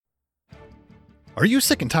Are you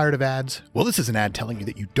sick and tired of ads? Well, this is an ad telling you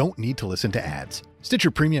that you don't need to listen to ads.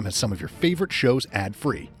 Stitcher Premium has some of your favorite shows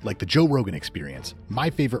ad-free, like The Joe Rogan Experience, My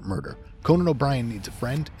Favorite Murder, Conan O'Brien Needs a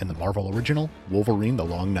Friend, and the Marvel original, Wolverine: The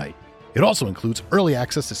Long Night. It also includes early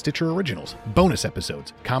access to Stitcher Originals, bonus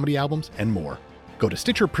episodes, comedy albums, and more. Go to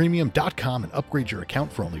StitcherPremium.com and upgrade your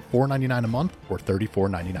account for only $4.99 a month or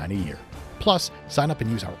 $34.99 a year. Plus, sign up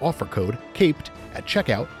and use our offer code CAPED at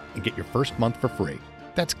checkout and get your first month for free.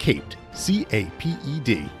 That's CAPED,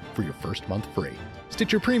 C-A-P-E-D, for your first month free.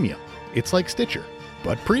 Stitcher Premium. It's like Stitcher,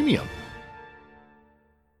 but premium.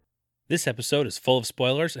 This episode is full of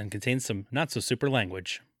spoilers and contains some not-so-super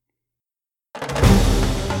language.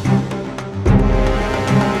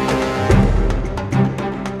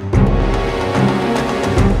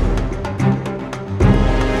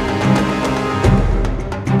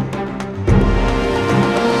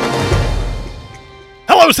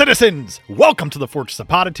 Hello, citizens! Welcome to the Fortress of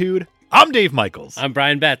Potitude. I'm Dave Michaels. I'm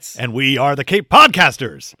Brian Betts. And we are the Cape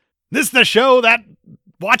Podcasters. This is the show that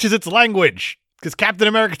watches its language, because Captain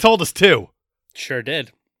America told us to. Sure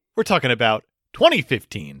did. We're talking about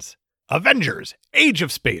 2015's Avengers: Age of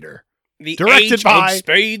Spader. The Directed Age by of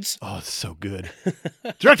Spades. Oh, it's so good.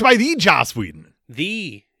 Directed by the Joss Whedon.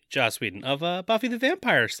 The Joss Whedon of Buffy the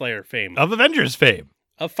Vampire Slayer fame. Of Avengers fame.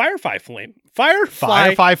 Of Firefly Flame.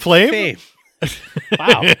 Firefly Flame? Fame.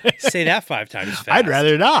 Wow. Say that 5 times fast. I'd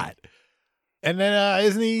rather not. And then,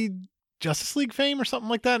 isn't he Justice League fame or something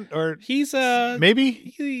like that? Or He's, maybe?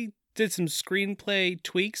 He did some screenplay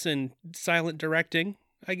tweaks and silent directing,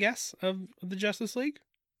 I guess, of the Justice League.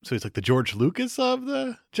 So he's like the George Lucas of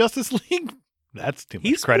the Justice League? That's too much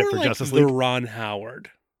He's credit more for like Justice the League. Ron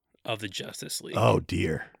Howard of the Justice League. Oh,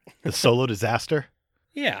 dear. The Solo disaster?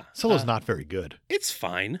 Yeah. Solo's not very good. It's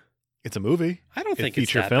fine. It's a movie. I don't think it's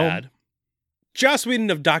feature that film. bad. Joss Whedon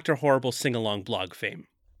of Dr. Horrible sing-along blog fame.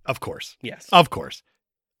 Of course. Yes. Of course.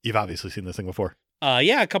 You've obviously seen this thing before.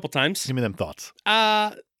 Yeah, a couple times. Give me them thoughts.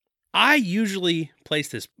 I usually place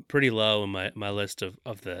this pretty low in my list of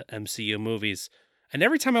the MCU movies. And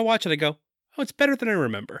every time I watch it, I go, oh, it's better than I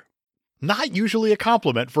remember. Not Not usually a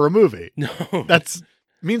compliment for a movie. No. That's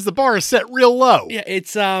means the bar is set real low. Yeah,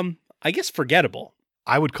 it's, I guess, forgettable.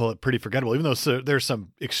 I would call it pretty forgettable, even though there's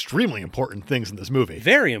some extremely important things in this movie.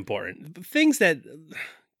 Very important. Things that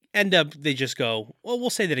end up, they just go, well, we'll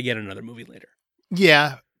say that again in another movie later.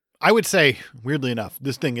 Yeah, I would say, weirdly enough,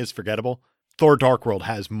 this thing is forgettable. Thor: Dark World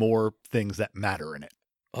has more things that matter in it.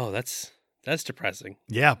 Oh, that's depressing.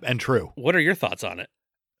 Yeah, and true. What are your thoughts on it?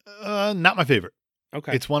 Not my favorite.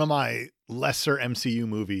 Okay. It's one of my lesser MCU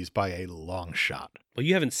movies by a long shot. Well,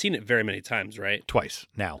 you haven't seen it very many times, right? Twice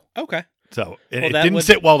now. Okay. So it Well, that didn't would-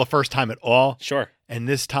 sit well the first time at all. Sure. And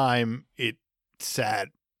this time it sat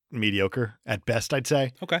mediocre at best, I'd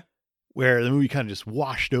say, Okay. where the movie kind of just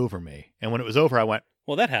washed over me. And when it was over, I went,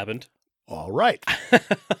 Well, that happened. all right,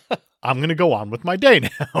 I'm going to go on with my day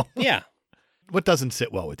now. Yeah. What doesn't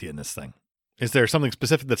sit well with you in this thing? Is there something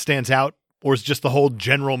specific that stands out? Or is just the whole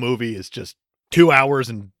general movie is just 2 hours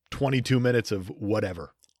and 22 minutes of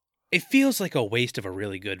whatever? It feels like a waste of a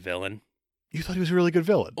really good villain. You thought he was a really good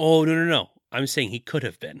villain. Oh, no. I'm saying he could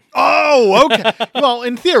have been. Oh, okay. Well,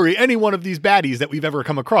 in theory, any one of these baddies that we've ever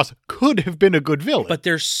come across could have been a good villain. But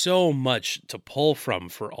there's so much to pull from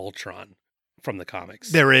for Ultron from the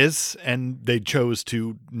comics. There is, and they chose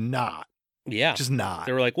to not. Yeah. Just not.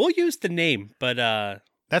 They were like, we'll use the name, but,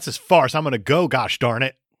 That's as far as I'm going to go, gosh darn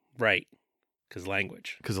it. right. Because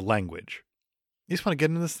language. Because of language. You just want to get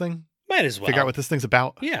into this thing? Might as well. Figure out what this thing's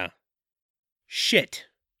about? Yeah. Shit.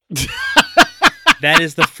 That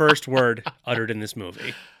is the first word uttered in this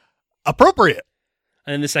movie. Appropriate,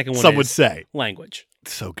 And then the second one some is would say. language.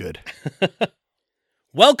 So good.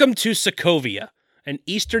 Welcome to Sokovia, an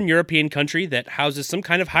Eastern European country that houses some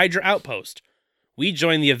kind of Hydra outpost. We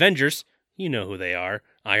join the Avengers, you know who they are,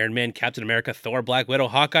 Iron Man, Captain America, Thor, Black Widow,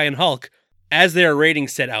 Hawkeye, and Hulk, as they are raiding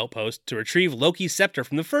said outpost to retrieve Loki's scepter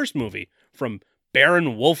from the first movie, from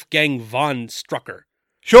Baron Wolfgang von Strucker.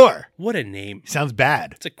 Sure. What a name. Sounds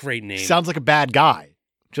bad. It's a great name. Sounds like a bad guy,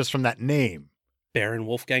 just from that name. Baron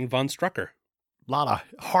Wolfgang von Strucker. A lot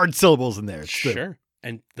of hard syllables in there. Sure.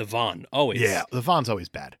 And the Von, always. Yeah, the Von's always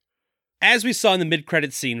bad. As we saw in the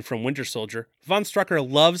mid-credits scene from Winter Soldier, Von Strucker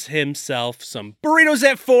loves himself some burritos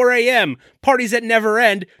at 4 a.m., parties that never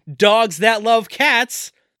end, dogs that love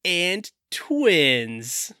cats, and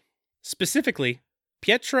twins. Specifically,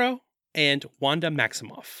 Pietro and Wanda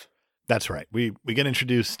Maximoff. That's right. We get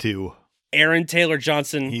introduced to... Aaron Taylor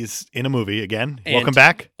Johnson. He's in a movie again. And Welcome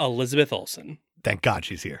back. Elizabeth Olsen. Thank God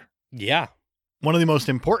she's here. Yeah. One of the most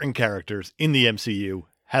important characters in the MCU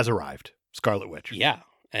has arrived. Scarlet Witch. Yeah.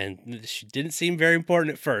 And she didn't seem very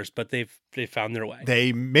important at first, but they found their way.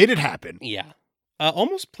 They made it happen. Yeah.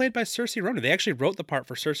 Almost played by Saoirse Ronan. They actually wrote the part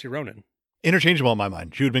for Saoirse Ronan. Interchangeable in my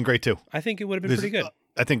mind. She would have been great too. I think it would have been pretty good.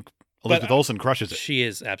 I think Elizabeth Olsen crushes it. She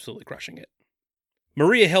is absolutely crushing it.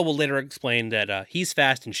 Maria Hill will later explain that he's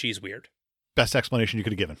fast and she's weird. Best explanation you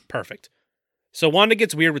could have given. Perfect. So Wanda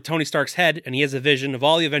gets weird with Tony Stark's head, and he has a vision of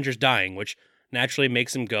all the Avengers dying, which naturally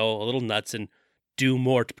makes him go a little nuts and do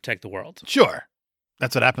more to protect the world. Sure.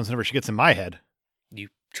 That's what happens whenever she gets in my head. You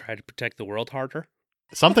try to protect the world harder?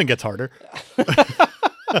 Something gets harder.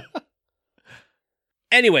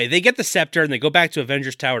 Anyway, they get the scepter and they go back to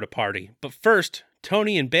Avengers Tower to party. But first,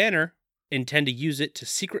 Tony and Banner intend to use it to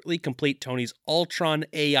secretly complete Tony's Ultron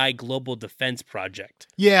AI global defense project.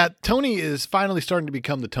 Yeah, Tony is finally starting to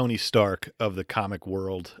become the Tony Stark of the comic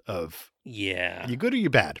world of... Yeah. You good or you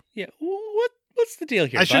bad? Yeah. What's the deal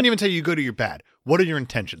here, I shouldn't even tell you good or you're bad. What are your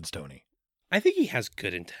intentions, Tony? I think he has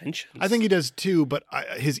good intentions. I think he does too, but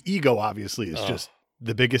his ego obviously is just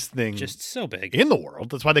the biggest thing. Just so big. In the world.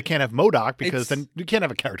 That's why they can't have MODOK, because then you can't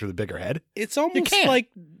have a character with a bigger head. It's almost like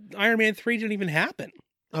Iron Man 3 didn't even happen.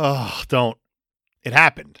 Oh, don't. It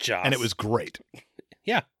happened. Joss. And it was great.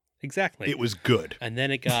 Yeah, exactly. It was good. And then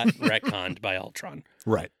it got retconned by Ultron.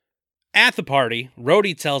 Right. At the party,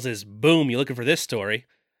 Rhodey tells his boom, you looking for this story?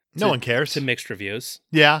 No one cares. To mixed reviews.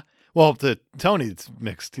 Yeah. Well, to Tony, it's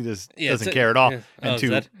mixed. He doesn't care at all. Yeah. And to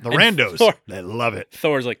the randos, they love it.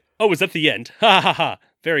 Thor's like, oh, is that the end? Ha ha ha.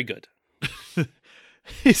 Very good.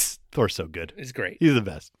 Thor's so good. He's great. He's the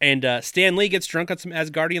best. And Stan Lee gets drunk on some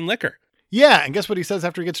Asgardian liquor. Yeah, and guess what he says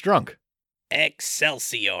after he gets drunk?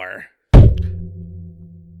 Excelsior.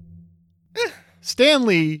 Stan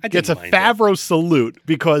Lee gets a Favreau salute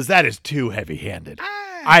because that is too heavy-handed.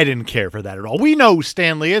 I didn't care for that at all. We know who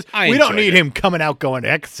Stan Lee is. We don't need him coming out going,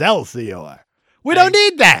 Excelsior. We don't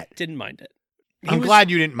need that. Didn't mind it. I'm glad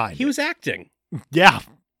you didn't mind it. He was acting. Yeah.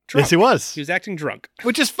 Drunk. Yes, he was. He was acting drunk.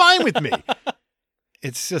 Which is fine with me.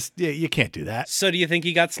 It's just, you can't do that. So do you think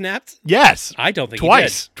he got snapped? Yes. I don't think he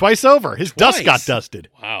did. Twice over. His dust got dusted.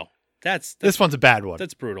 Wow. This one's a bad one.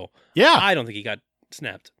 That's brutal. Yeah. I don't think he got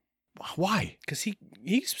snapped. Why? Because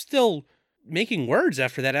he's still making words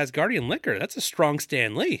after that Asgardian liquor. That's a strong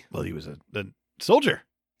Stan Lee. Well, he was a soldier.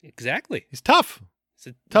 Exactly. He's tough.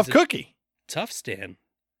 Tough cookie. Tough Stan.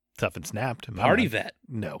 Tough and snapped. Party vet.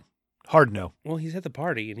 No. Hard no. Well, he's at the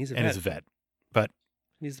party and he's a vet. And he's a vet. But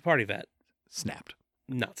he's the party vet. Snapped.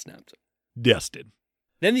 Not snapped. Dusted.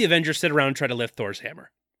 Then the Avengers sit around and try to lift Thor's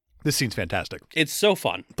hammer. This scene's fantastic. It's so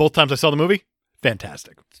fun. Both times I saw the movie,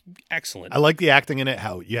 fantastic. It's excellent. I like the acting in it,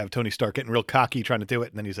 how you have Tony Stark getting real cocky trying to do it,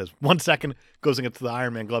 and then he says, 1 second, goes into the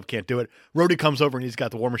Iron Man glove, can't do it. Rhodey comes over and he's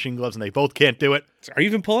got the War Machine gloves, and they both can't do it. Are you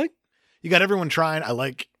even pulling? You got everyone trying. I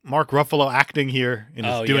like Mark Ruffalo acting here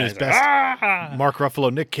and doing his best Mark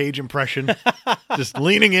Ruffalo, Nick Cage impression, just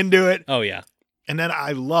leaning into it. Oh, yeah. And then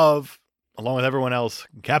I love, along with everyone else,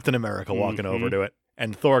 Captain America walking over to it,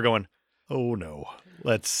 and Thor going, oh no.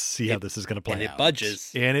 Let's see how this is going to play out. And it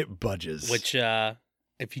budges. And it budges. Which,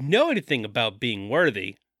 if you know anything about being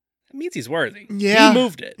worthy, it means he's worthy. Yeah. He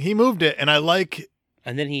moved it. He moved it, and I like...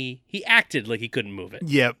 And then he acted like he couldn't move it.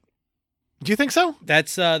 Yep. Do you think so?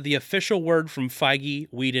 That's the official word from Feige,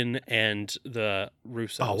 Whedon, and the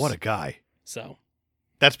Russos. Oh, what a guy. So.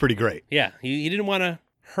 That's pretty great. Yeah. He didn't want to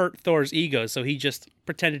hurt Thor's ego, so he just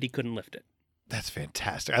pretended he couldn't lift it. That's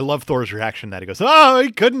fantastic. I love Thor's reaction that he goes, oh, he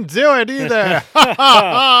couldn't do it either. All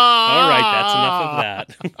right, that's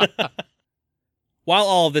enough of that. While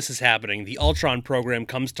all of this is happening, the Ultron program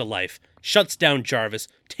comes to life, shuts down Jarvis,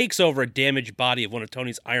 takes over a damaged body of one of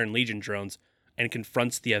Tony's Iron Legion drones, and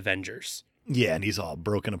confronts the Avengers. Yeah, and he's all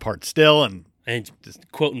broken apart still. And just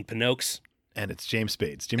quoting Pinocchio. And it's James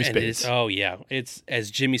Spade. Jimmy Spade. Oh, yeah. It's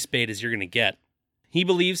as Jimmy Spade as you're going to get. He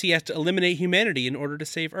believes he has to eliminate humanity in order to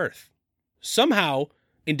save Earth. Somehow,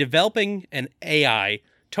 in developing an AI,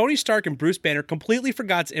 Tony Stark and Bruce Banner completely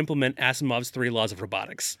forgot to implement Asimov's 3 laws of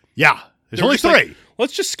robotics. Yeah, there's only 3. Like,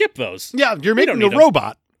 let's just skip those. Yeah, you're making a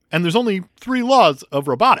robot, and there's only 3 laws of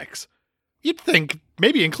robotics. You'd think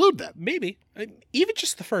maybe include them. Maybe. Even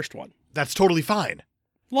just the first one. That's totally fine.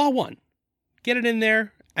 Law 1. Get it in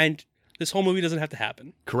there, and this whole movie doesn't have to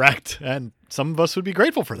happen. Correct, and some of us would be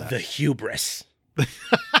grateful for that. The hubris.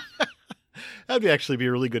 That'd actually be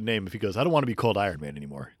a really good name if he goes, I don't want to be called Iron Man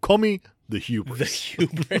anymore. Call me the Hubris. The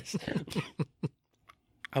Hubris.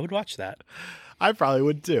 I would watch that. I probably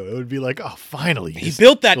would too. It would be like, oh, finally. He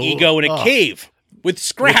built that ego in a cave with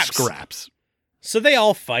scraps. With scraps. So they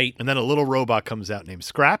all fight. And then a little robot comes out named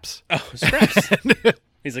Scraps. Oh, Scraps.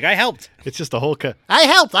 He's like, I helped. It's just a whole... I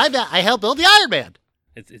helped. I helped build the Iron Man.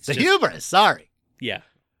 It's the Hubris. Sorry. Yeah.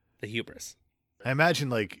 The Hubris. I imagine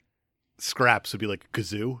like Scraps would be like a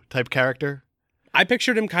Kazoo type character. I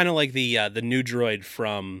pictured him kind of like the new droid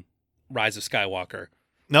from Rise of Skywalker.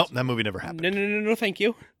 Nope, that movie never happened. No, thank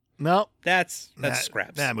you. No. That's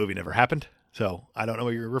Scraps. That movie never happened, so I don't know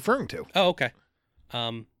what you're referring to. Oh, okay.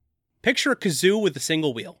 Picture a kazoo with a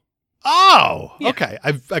single wheel. Oh, Yeah. okay.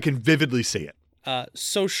 I can vividly see it.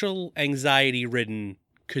 Social anxiety-ridden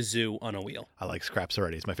kazoo on a wheel. I like Scraps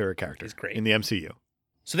already. He's my favorite character. He's great. In the MCU.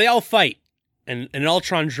 So they all fight, and an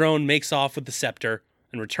Ultron drone makes off with the scepter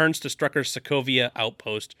and returns to Strucker's Sokovia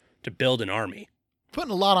outpost to build an army.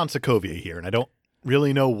 Putting a lot on Sokovia here, and I don't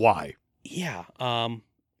really know why. Yeah,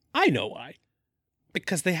 I know why.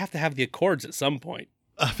 Because they have to have the Accords at some point.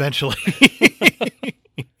 Eventually.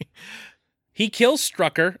 He kills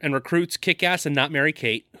Strucker and recruits Kick-Ass and Not Mary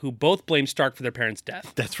Kate, who both blame Stark for their parents'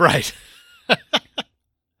 death. That's right.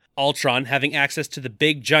 Ultron, having access to the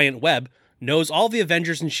big giant web, knows all the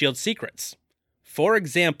Avengers and S.H.I.E.L.D. secrets. For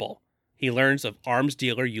example, he learns of arms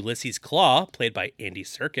dealer Ulysses Claw, played by Andy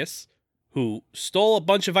Serkis, who stole a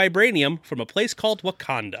bunch of vibranium from a place called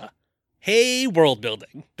Wakanda. Hey, world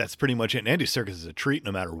building. That's pretty much it. And Andy Serkis is a treat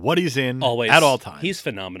no matter what he's in. Always. At all times. He's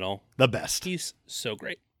phenomenal. The best. He's so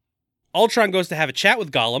great. Ultron goes to have a chat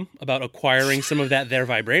with Gollum about acquiring some of their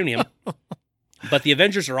vibranium. But the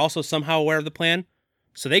Avengers are also somehow aware of the plan,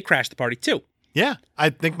 so they crash the party too. Yeah. I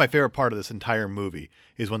think my favorite part of this entire movie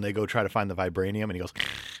is when they go try to find the vibranium and he goes,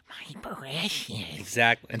 my precious.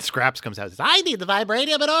 Exactly. And Scraps comes out and says, I need the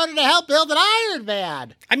vibranium in order to help build an Iron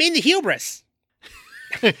Man. I mean the hubris.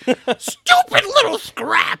 Stupid little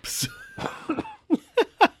Scraps.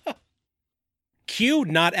 Cue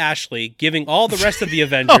not Ashley giving all the rest of the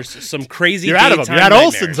Avengers some crazy You're out of them. daytime You're at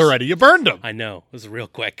nightmares. Olsen's already. You burned them. I know. It was real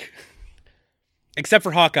quick. Except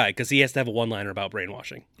for Hawkeye, because he has to have a one-liner about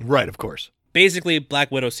brainwashing. Right, of course. Basically,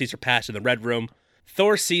 Black Widow sees her past in the Red Room.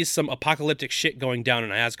 Thor sees some apocalyptic shit going down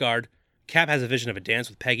in Asgard. Cap has a vision of a dance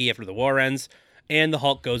with Peggy after the war ends. And the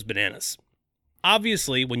Hulk goes bananas.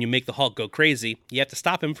 Obviously, when you make the Hulk go crazy, you have to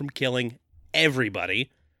stop him from killing everybody.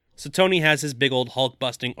 So Tony has his big old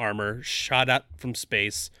Hulk-busting armor shot out from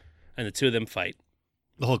space, and the two of them fight.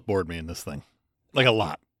 The Hulk bored me in this thing. Like a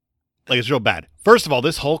lot. Like it's real bad. First of all,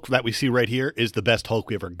 this Hulk that we see right here is the best Hulk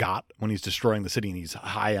we ever got when he's destroying the city and he's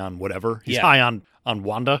high on whatever. He's high on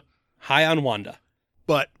Wanda. High on Wanda.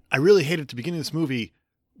 But I really hate at the beginning of this movie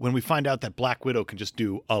when we find out that Black Widow can just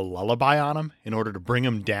do a lullaby on him in order to bring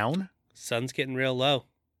him down. Sun's getting real low.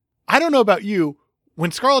 I don't know about you.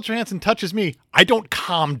 When Scarlett Johansson touches me, I don't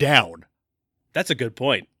calm down. That's a good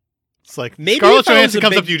point. It's like Maybe Scarlett if I was Johansson a comes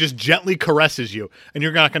big- up to you, just gently caresses you, and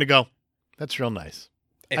you're not going to go, that's real nice.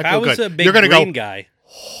 If I I feel was good. a big You're gonna green go, guy,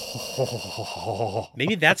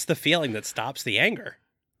 maybe that's the feeling that stops the anger.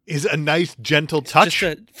 is a nice, gentle touch.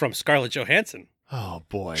 From Scarlett Johansson. Oh,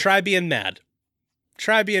 boy. Try being mad.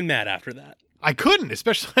 Try being mad after that. I couldn't,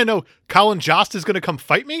 especially I know Colin Jost is going to come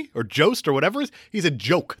fight me, or Jost, or whatever it is. He's a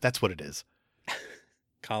joke. That's what it is.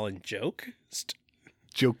 Colin Joke?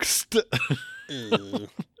 Jokest.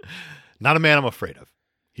 Not a man I'm afraid of.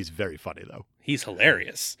 He's very funny, though. He's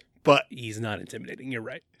hilarious. But He's not intimidating. You're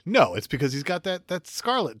right. no, it's because he's got that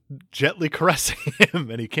Scarlet gently caressing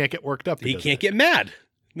him, and he can't get worked up. He because can't of get mad.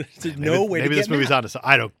 There's no way to Maybe get this movie's mad. honest.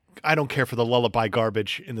 I don't care for the lullaby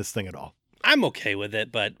garbage in this thing at all. I'm okay with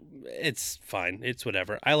it, but it's fine. It's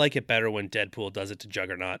whatever. I like it better when Deadpool does it to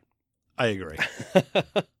Juggernaut. I agree.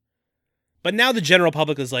 But now the general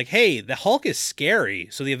public is like, hey, the Hulk is scary,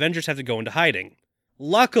 so the Avengers have to go into hiding.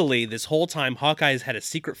 Luckily, this whole time, Hawkeye has had a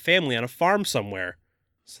secret family on a farm somewhere,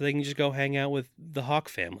 so they can just go hang out with the Hawk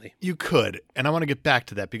family. You could, and I want to get back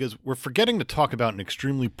to that because we're forgetting to talk about an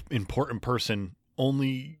extremely important person,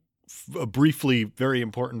 only a briefly very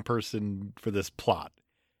important person for this plot.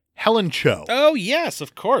 Helen Cho. Oh, yes,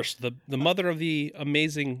 of course. The mother of the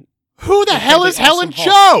amazing... Who the hell is Helen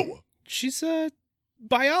awesome Hulk. Cho? She's a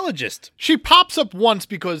biologist. She pops up once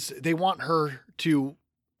because they want her to,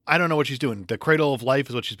 I don't know what she's doing. The Cradle of Life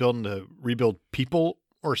is what she's building to rebuild people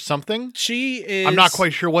or something. She is... I'm not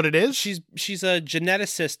quite sure what it is. She's a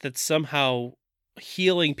geneticist that's somehow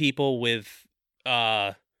healing people with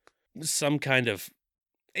some kind of...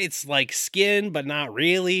 It's like skin, but not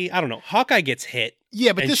really. I don't know. Hawkeye gets hit.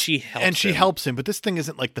 Yeah, but and this she helps helps him. But this thing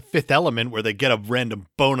isn't like the Fifth Element where they get a random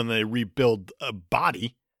bone and they rebuild a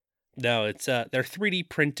body. No, it's they're 3D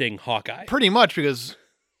printing Hawkeye. Pretty much, because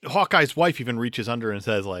Hawkeye's wife even reaches under and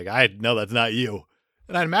says, like, I know that's not you.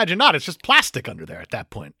 And I'd imagine not. It's just plastic under there at that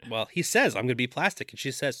point. Well, he says, I'm going to be plastic. And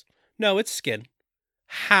she says, no, it's skin.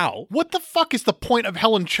 How? What the fuck is the point of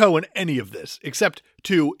Helen Cho in any of this? Except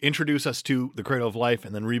to introduce us to the Cradle of Life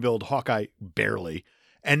and then rebuild Hawkeye barely.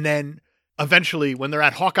 And then eventually, when they're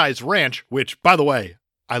at Hawkeye's ranch, which, by the way,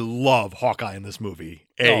 I love Hawkeye in this movie.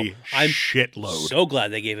 I'm shitload. So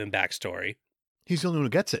glad they gave him backstory. He's the only one who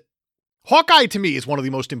gets it. Hawkeye, to me, is one of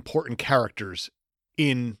the most important characters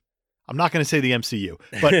in, I'm not going to say the MCU,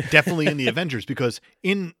 but definitely in the Avengers, because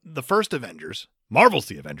in the first Avengers, Marvel's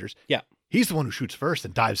the Avengers, yeah, he's the one who shoots first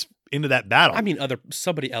and dives into that battle. I mean,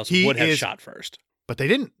 somebody else would have shot first. But they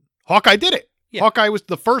didn't. Hawkeye did it. Yeah. Hawkeye was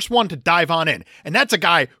the first one to dive on in. And that's a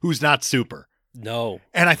guy who's not super. No.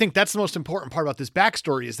 And I think that's the most important part about this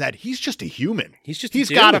backstory is that he's just a human. He's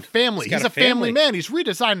got a family. He's a family man. He's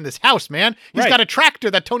redesigning this house, man. He's got a tractor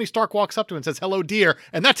that Tony Stark walks up to and says, "Hello, dear."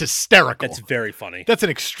 And that's hysterical. That's very funny. That's an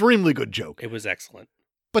extremely good joke. It was excellent.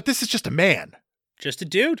 But this is just a man. Just a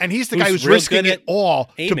dude. And he's the guy who's risking it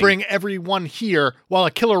all to bring everyone here while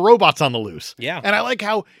a killer robot's on the loose. Yeah. And I like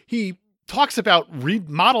how he talks about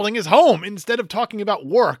remodeling his home instead of talking about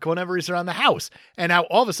work whenever he's around the house. And how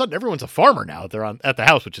all of a sudden everyone's a farmer now that they're at the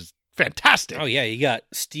house, which is fantastic. Oh, yeah. You got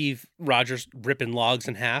Steve Rogers ripping logs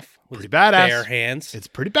in half with pretty badass. Bare hands. It's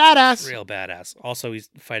pretty badass. Real badass. Also, he's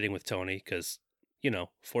fighting with Tony because,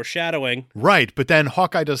 foreshadowing. Right. But then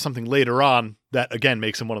Hawkeye does something later on that, again,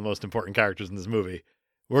 makes him one of the most important characters in this movie.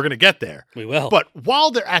 We're going to get there. We will. But while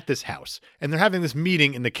they're at this house and they're having this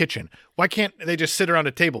meeting in the kitchen, why can't they just sit around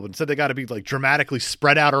a table? But instead, they got to be like dramatically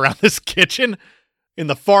spread out around this kitchen in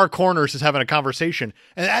the far corners, just having a conversation.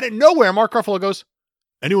 And out of nowhere, Mark Ruffalo goes,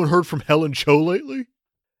 "Anyone heard from Helen Cho lately?"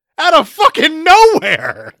 Out of fucking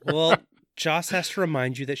nowhere. Well, Joss has to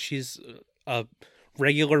remind you that she's a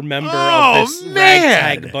regular member of this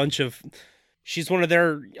ragtag bunch of. She's one of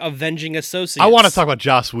their avenging associates. I want to talk about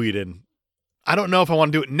Joss Whedon. I don't know if I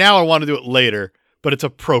want to do it now or want to do it later, but it's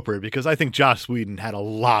appropriate because I think Joss Whedon had a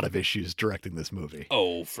lot of issues directing this movie.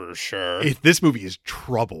 Oh, for sure. This movie is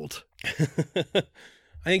troubled. I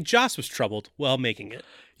think Joss was troubled while making it.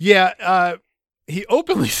 Yeah, he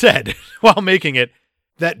openly said while making it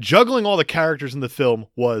that juggling all the characters in the film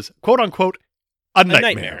was, quote unquote, a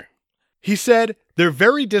nightmare. He said, "They're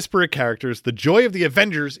very disparate characters. The joy of the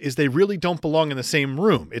Avengers is they really don't belong in the same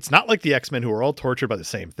room. It's not like the X-Men who are all tortured by the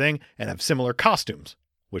same thing and have similar costumes,"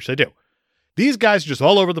 which they do. "These guys are just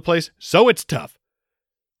all over the place, so it's tough."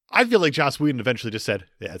 I feel like Joss Whedon eventually just said,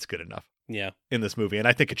 "Yeah, it's good enough." Yeah. In this movie, and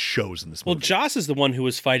I think it shows in this movie. Well, Joss is the one who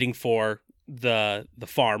was fighting for the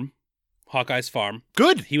farm, Hawkeye's farm.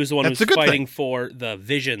 Good. He was the one who was fighting for the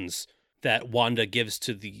visions that Wanda gives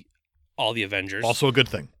to all the Avengers. Also a good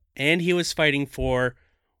thing. And he was fighting for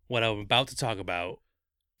what I'm about to talk about,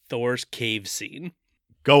 Thor's cave scene.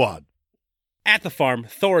 Go on. At the farm,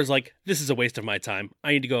 Thor is like, "This is a waste of my time.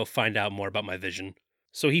 I need to go find out more about my vision."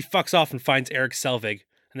 So he fucks off and finds Eric Selvig,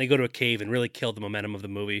 and they go to a cave and really kill the momentum of the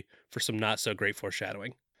movie for some not so great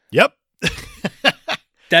foreshadowing. Yep.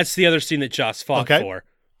 That's the other scene that Joss fought for.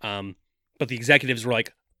 But the executives were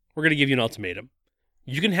like, "We're going to give you an ultimatum.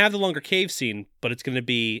 You can have the longer cave scene, but it's going to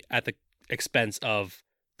be at the expense of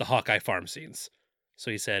the Hawkeye farm scenes." So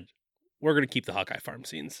he said, "We're going to keep the Hawkeye farm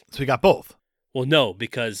scenes." So we got both. Well, no,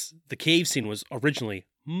 because the cave scene was originally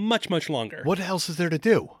much, much longer. What else is there to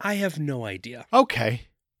do? I have no idea. Okay.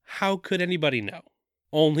 How could anybody know?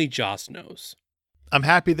 Only Joss knows. I'm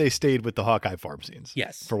happy they stayed with the Hawkeye farm scenes.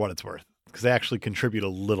 Yes. For what it's worth. Because they actually contribute a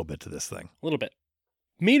little bit to this thing. A little bit.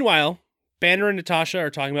 Meanwhile, Banner and Natasha are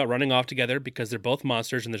talking about running off together because they're both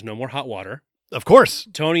monsters and there's no more hot water. Of course.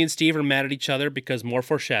 Tony and Steve are mad at each other because more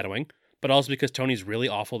foreshadowing, but also because Tony's really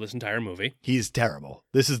awful this entire movie. He's terrible.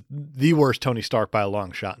 This is the worst Tony Stark by a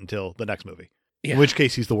long shot until the next movie. Yeah. In which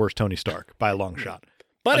case he's the worst Tony Stark by a long shot.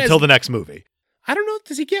 But until the next movie. I don't know.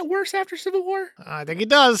 Does he get worse after Civil War? I think he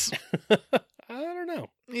does. I don't know.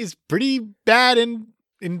 He's pretty bad in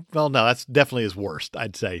well, no, that's definitely his worst,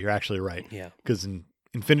 I'd say. You're actually right. Yeah. Because in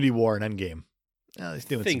Infinity War and Endgame, he's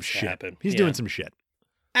doing some shit. Happen. He's doing some shit.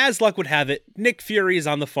 As luck would have it, Nick Fury is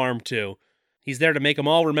on the farm too. He's there to make them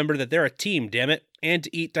all remember that they're a team, damn it, and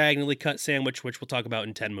to eat diagonally cut sandwich, which we'll talk about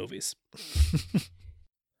in 10 movies.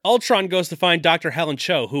 Ultron goes to find Dr. Helen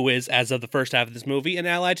Cho, who is, as of the first half of this movie, an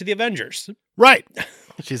ally to the Avengers. Right.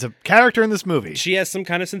 She's a character in this movie. She has some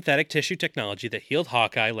kind of synthetic tissue technology that healed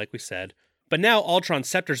Hawkeye, like we said. But now Ultron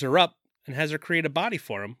scepters her up and has her create a body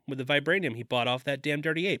for him with the vibranium he bought off that damn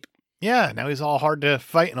dirty ape. Yeah, now he's all hard to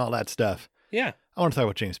fight and all that stuff. Yeah. I want to talk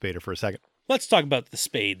about James Spader for a second. Let's talk about the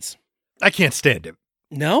Spades. I can't stand him.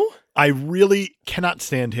 No? I really cannot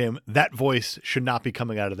stand him. That voice should not be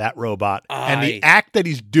coming out of that robot. And the act that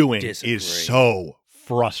he's doing is so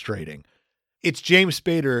frustrating. It's James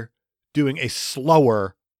Spader doing a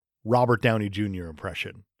slower Robert Downey Jr.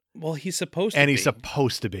 impression. Well, he's supposed to be. And he's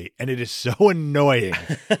supposed to be. And it is so annoying.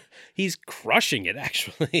 He's crushing it,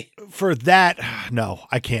 actually. For that, no,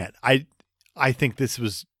 I can't. I think this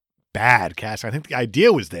was bad casting. I think the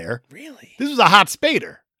idea was there. Really? This was a hot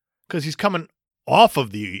Spader because he's coming off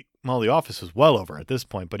of the Office was well over at this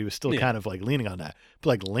point, but he was still kind of like leaning on that. But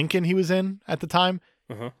like Lincoln he was in at the time,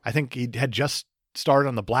 I think he had just started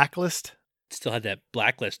on the Blacklist. Still had that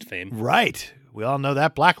Blacklist fame. Right. We all know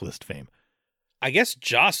that Blacklist fame. I guess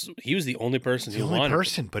Joss, he was the only person who wanted. The only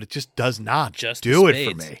person, but it just does not just do it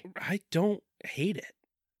for me. I don't hate it.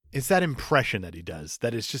 It's that impression that he does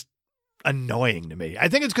that is just annoying to me. I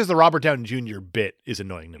think it's because the Robert Downey Jr. bit is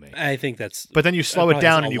annoying to me. I think that's... But then you slow it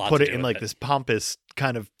down and you put it in like this pompous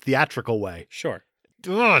kind of theatrical way. Sure.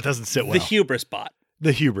 Oh, it doesn't sit well. The hubris bot.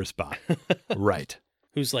 The hubris bot. Right.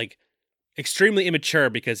 Who's like extremely immature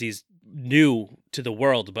because he's new to the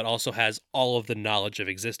world, but also has all of the knowledge of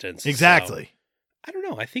existence. Exactly. So, I don't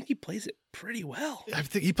know. I think he plays it pretty well. I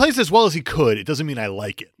think he plays as well as he could. It doesn't mean I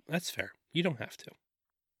like it. That's fair. You don't have to.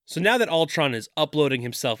 So now that Ultron is uploading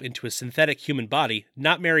himself into a synthetic human body,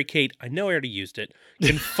 not Mary-Kate, I know I already used it,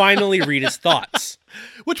 can finally read his thoughts.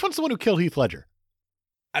 Which one's the one who killed Heath Ledger?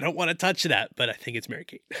 I don't want to touch that, but I think it's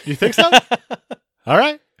Mary-Kate. You think so? All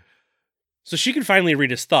right. So she can finally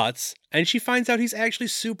read his thoughts, and she finds out he's actually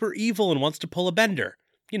super evil and wants to pull a Bender.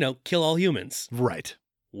 You know, kill all humans. Right.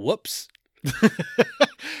 Whoops.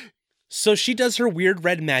 So she does her weird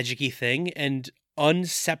red magic-y thing and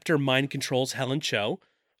unscepter mind controls Helen Cho,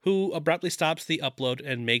 who abruptly stops the upload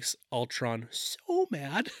and makes Ultron so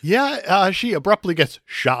mad. Yeah, she abruptly gets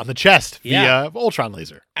shot in the chest via Ultron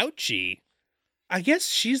laser. Ouchie. I guess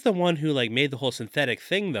she's the one who like made the whole synthetic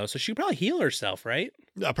thing, though, so she could probably heal herself, right?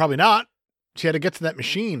 Probably not. She had to get to that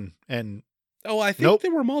machine and... Oh, I think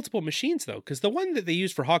there were multiple machines, though, because the one that they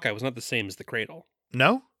used for Hawkeye was not the same as the Cradle.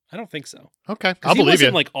 No? I don't think so. Okay, I'll believe you. He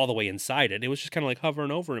wasn't like all the way inside it. It was just kind of like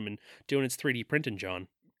hovering over him and doing its 3D printing, John.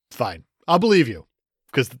 Fine. I'll believe you.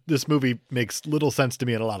 Because this movie makes little sense to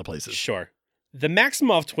me in a lot of places. Sure. The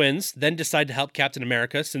Maximoff twins then decide to help Captain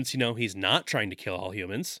America since, you know, he's not trying to kill all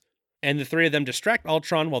humans. And the three of them distract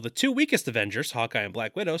Ultron while the two weakest Avengers, Hawkeye and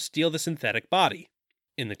Black Widow, steal the synthetic body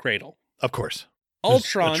in the Cradle. Of course.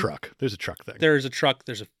 Ultron. There's a truck thing. There's a truck.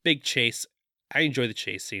 There's a big chase. I enjoy the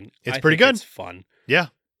chase scene. It's pretty good. It's fun. Yeah.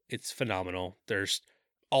 It's phenomenal. There's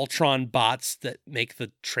Ultron bots that make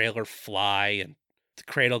the trailer fly, and the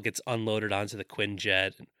Cradle gets unloaded onto the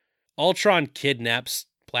Quinjet. And Ultron kidnaps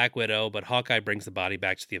Black Widow, but Hawkeye brings the body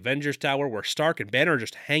back to the Avengers Tower where Stark and Banner are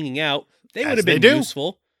just hanging out. They would have been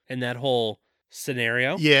useful in that whole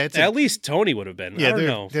scenario. Yeah. At least Tony would have been. Yeah, I don't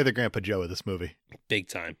know. They're the Grandpa Joe of this movie. Big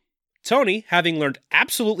time. Tony, having learned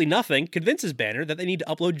absolutely nothing, convinces Banner that they need to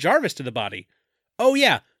upload Jarvis to the body. Oh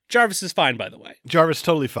yeah, Jarvis is fine, by the way. Jarvis,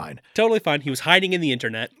 totally fine. Totally fine. He was hiding in the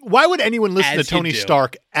internet. Why would anyone listen to Tony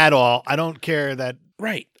Stark at all? I don't care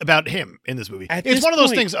about him in this movie. It's one of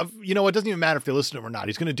those things of, you know, it doesn't even matter if they listen to him or not.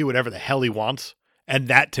 He's going to do whatever the hell he wants. And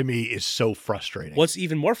that to me is so frustrating. What's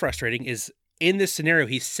even more frustrating is in this scenario,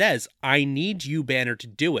 he says, I need you, Banner, to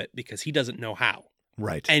do it because he doesn't know how.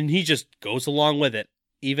 Right. And he just goes along with it,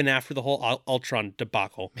 even after the whole Ultron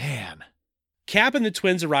debacle. Man. Cap and the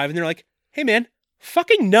twins arrive and they're like, hey, man,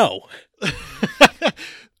 fucking no.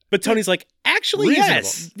 But Tony's like, actually, reasonable.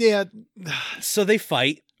 Yes. Yeah. So they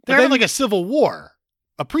fight. They're having like a civil war,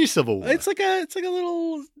 a pre-civil war. It's like a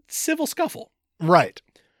little civil scuffle. Right.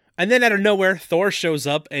 And then out of nowhere, Thor shows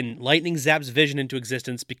up and lightning zaps Vision into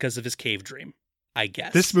existence because of his cave dream, I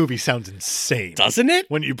guess. This movie sounds insane. Doesn't it?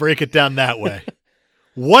 When you break it down that way.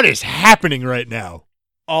 What is happening right now?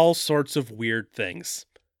 All sorts of weird things.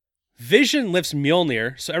 Vision lifts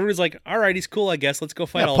Mjolnir, so everybody's like, all right, he's cool, I guess. Let's go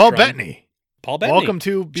fight Ultron. Paul Bettany. Welcome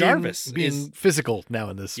to Jarvis being physical now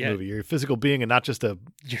in this movie. You're a physical being and not just a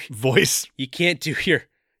voice. You can't do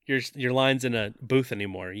your lines in a booth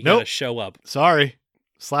anymore. You gotta show up. Sorry.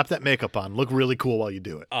 Slap that makeup on. Look really cool while you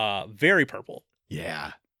do it. Very purple.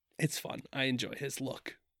 Yeah. It's fun. I enjoy his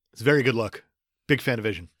look. It's a very good look. Big fan of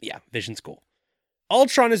Vision. Yeah, Vision's cool.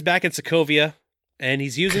 Ultron is back in Sokovia, and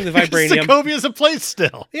he's using the vibranium. Sokovia's a place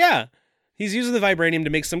still. Yeah. He's using the vibranium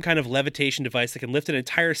to make some kind of levitation device that can lift an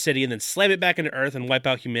entire city and then slam it back into Earth and wipe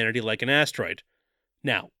out humanity like an asteroid.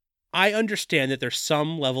 Now, I understand that there's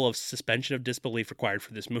some level of suspension of disbelief required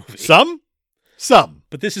for this movie. Some.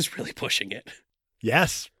 But this is really pushing it.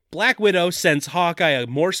 Yes. Black Widow sends Hawkeye a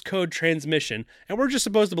Morse code transmission, and we're just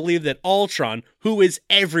supposed to believe that Ultron, who is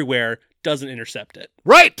everywhere, doesn't intercept it.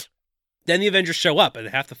 Right! Then the Avengers show up and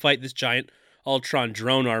have to fight this giant Ultron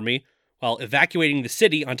drone army while evacuating the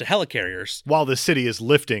city onto helicarriers. While the city is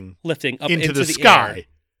lifting up into the sky. Air.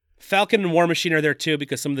 Falcon and War Machine are there too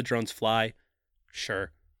because some of the drones fly.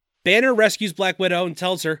 Sure. Banner rescues Black Widow and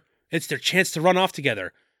tells her it's their chance to run off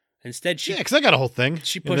together. Instead, because I got a whole thing.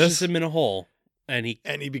 She pushes him in a hole. And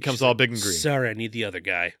he becomes all big and green. Sorry, I need the other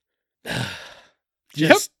guy.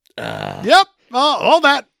 Yep. All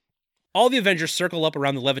that. All the Avengers circle up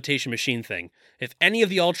around the levitation machine thing. If any of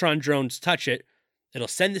the Ultron drones touch it, it'll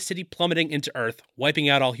send the city plummeting into Earth, wiping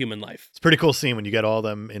out all human life. It's a pretty cool scene when you get all of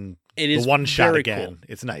them in the one shot again. Cool.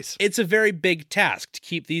 It's nice. It's a very big task to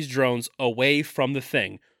keep these drones away from the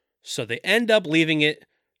thing. So they end up leaving it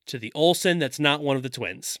to the Olsen that's not one of the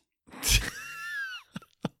twins.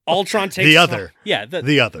 Ultron takes... The other. Yeah.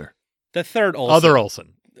 The other. The third Olsen. Other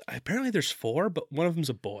Olsen. Apparently there's 4, but one of them's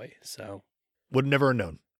a boy, so... Would never have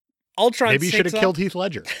known. Ultron Maybe you should have killed Heath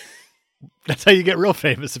Ledger. That's how you get real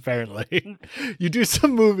famous, apparently. You do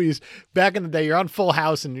some movies back in the day, you're on Full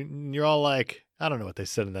House, and you're all like, I don't know what they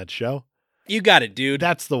said in that show. You got it, dude.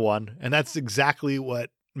 That's the one. And that's exactly what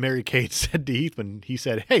Mary Kate said to Heath when he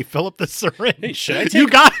said, hey, fill up the syringe. Hey, should I take, you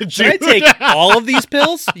got it, dude. Should I take all of these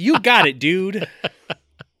pills? You got it, dude.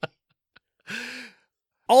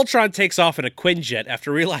 Ultron takes off in a Quinjet after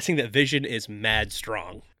realizing that Vision is mad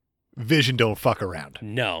strong. Vision don't fuck around.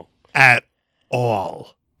 No. At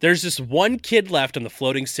all. There's just one kid left in the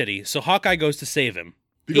floating city, so Hawkeye goes to save him.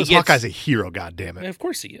 Because Hawkeye's a hero, goddammit. Of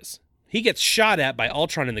course he is. He gets shot at by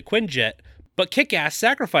Ultron in the Quinjet, but Kick-Ass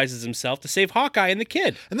sacrifices himself to save Hawkeye and the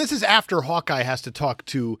kid. And this is after Hawkeye has to talk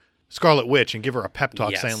to Scarlet Witch and give her a pep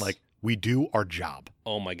talk saying, like, we do our job.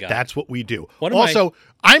 Oh, my God. That's what we do.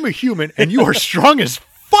 I'm a human, and you are strong as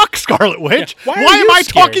fuck, Scarlet Witch. Yeah. Why am I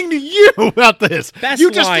talking to you about this? Best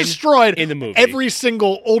you just line destroyed in the movie. Every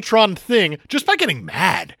single Ultron thing just by getting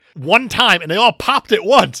mad one time, and they all popped at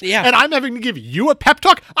once. Yeah. And I'm having to give you a pep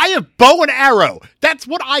talk? I have bow and arrow. That's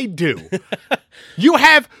what I do. You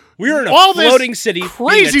have We're in a all floating this city,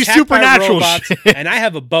 crazy supernatural robots, shit. And I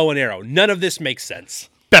have a bow and arrow. None of this makes sense.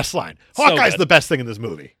 Best line. Hawkeye's good. the best thing in this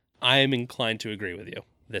movie. I am inclined to agree with you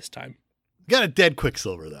this time. Got a dead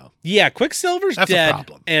Quicksilver, though. Yeah, Quicksilver's That's dead. a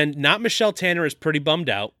problem. And not Michelle Tanner is pretty bummed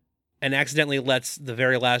out and accidentally lets the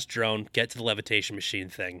very last drone get to the levitation machine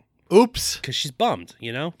thing. Oops. Because she's bummed,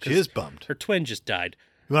 you know? She is bummed. Her twin just died.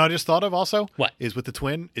 You know what I just thought of also? What? Is with the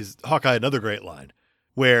twin, is Hawkeye another great line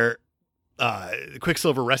where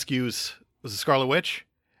Quicksilver rescues, was it Scarlet Witch?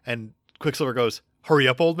 And Quicksilver goes, hurry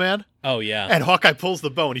up, old man. Oh, yeah. And Hawkeye pulls the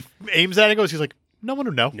bow and he aims at it and goes, he's like, no one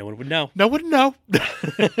would know. No one would know. No one would know.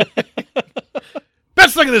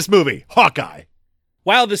 Best thing in this movie, Hawkeye.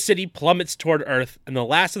 While the city plummets toward Earth and the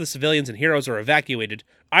last of the civilians and heroes are evacuated,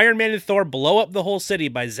 Iron Man and Thor blow up the whole city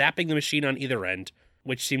by zapping the machine on either end,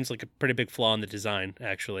 which seems like a pretty big flaw in the design,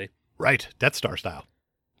 actually. Right, Death Star style.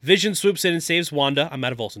 Vision swoops in and saves Wanda. I'm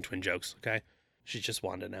out of Olsen twin jokes, okay? She's just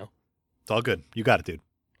Wanda now. It's all good. You got it, dude.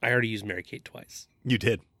 I already used Mary Kate twice. You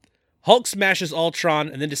did. Hulk smashes Ultron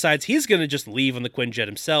and then decides he's going to just leave on the Quinjet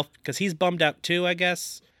himself because he's bummed out too, I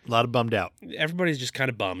guess. A lot of bummed out. Everybody's just kind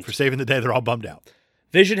of bummed. For saving the day, they're all bummed out.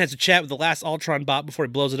 Vision has a chat with the last Ultron bot before he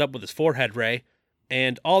blows it up with his forehead ray,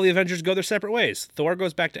 and all the Avengers go their separate ways. Thor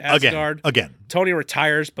goes back to Asgard. Again. Tony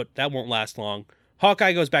retires, but that won't last long.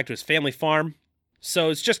 Hawkeye goes back to his family farm. So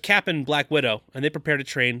it's just Cap and Black Widow, and they prepare to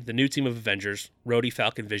train the new team of Avengers, Rhodey,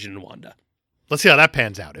 Falcon, Vision, and Wanda. Let's see how that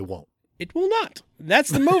pans out. It won't. It will not. That's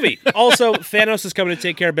the movie. Also, Thanos is coming to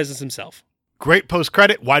take care of business himself. Great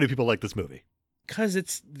post-credit. Why do people like this movie? Because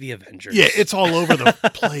it's the Avengers. Yeah, it's all over the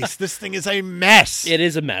place. This thing is a mess. It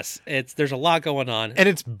is a mess. There's a lot going on. And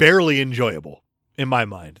it's barely enjoyable, in my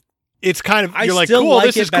mind. It's kind of, you're like, still cool, like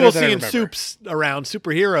this it is better cool than I seeing remember. soups around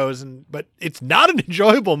superheroes, but it's not an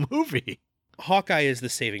enjoyable movie. Hawkeye is the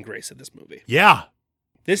saving grace of this movie. Yeah.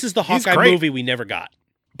 This is the He's Hawkeye great. movie we never got.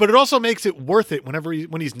 But it also makes it worth it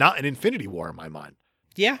when he's not in Infinity War, in my mind.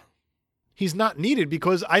 Yeah. He's not needed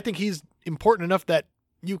because I think he's important enough that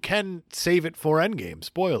you can save it for Endgame.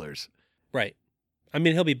 Spoilers. Right. I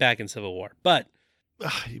mean, he'll be back in Civil War, but...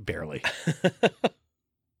 Barely.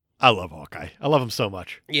 I love Hawkeye. I love him so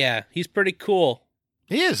much. Yeah, he's pretty cool.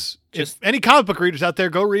 He is. If any comic book readers out there,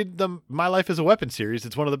 go read the My Life as a Weapon series.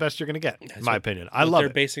 It's one of the best you're going to get, in my opinion. I love they're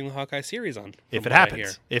it. basing the Hawkeye series on. If it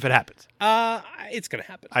happens. If it happens. It's going to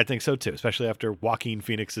happen. I think so, too, especially after Joaquin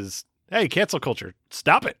Phoenix's, hey, cancel culture.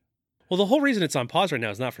 Stop it. Well, the whole reason it's on pause right now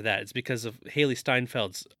is not for that. It's because of Haley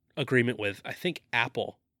Steinfeld's agreement with, I think,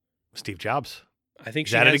 Apple. Steve Jobs. I think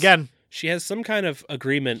He's at it again. She has some kind of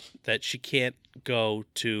agreement that she can't go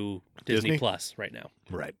to Disney Plus right now.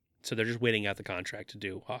 Right. So they're just waiting out the contract to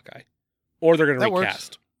do Hawkeye. Or they're going to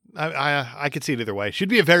recast. Works. I could see it either way. She'd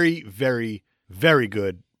be a very, very, very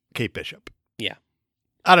good Kate Bishop. Yeah.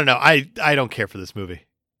 I don't know. I don't care for this movie.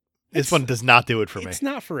 This one does not do it for me. It's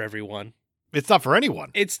not for everyone. It's not for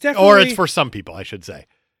anyone. It's definitely... Or it's for some people, I should say.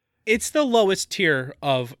 It's the lowest tier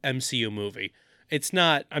of MCU movie. It's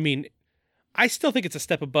not... I mean, I still think it's a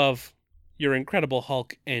step above your Incredible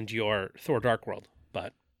Hulk and your Thor Dark World,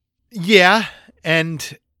 but Yeah,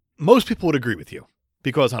 and most people would agree with you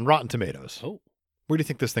because on Rotten Tomatoes, where do you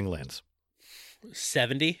think this thing lands?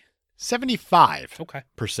 70? 75%. Okay.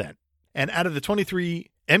 And out of the 23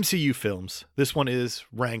 MCU films, this one is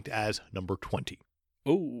ranked as number 20.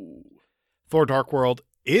 Ooh. Thor Dark World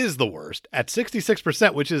is the worst at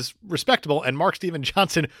 66%, which is respectable, and Mark Steven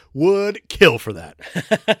Johnson would kill for that.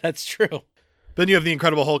 That's true. Then you have The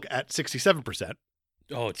Incredible Hulk at 67%.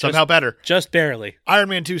 Oh, somehow better. Just barely. Iron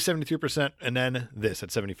Man 2, 73%, and then this at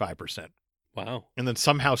 75%. Wow. And then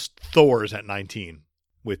somehow Thor's at 19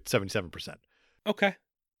 with 77%. Okay.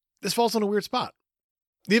 This falls in a weird spot.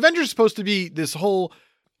 The Avengers is supposed to be this whole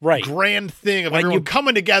grand thing of everyone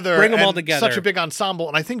coming together. Bring them all together. Such a big ensemble.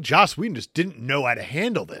 And I think Joss Whedon just didn't know how to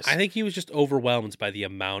handle this. I think he was just overwhelmed by the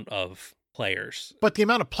amount of players. But the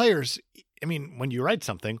amount of players, I mean, when you write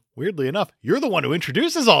something, weirdly enough, you're the one who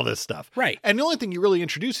introduces all this stuff. Right. And the only thing you really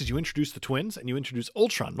introduce is you introduce the twins and you introduce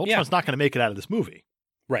Ultron. Ultron's not going to make it out of this movie.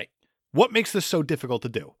 Right. What makes this so difficult to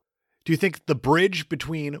do? Do you think the bridge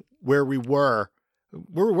between where we were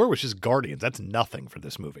was just Guardians? That's nothing for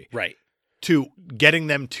this movie. Right. To getting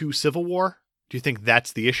them to Civil War? Do you think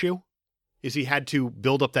that's the issue? Is he had to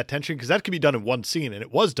build up that tension? Because that could be done in one scene, and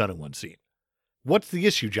it was done in one scene. What's the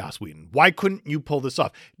issue, Joss Whedon? Why couldn't you pull this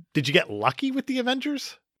off? Did you get lucky with the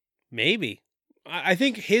Avengers? Maybe. I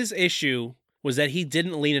think his issue was that he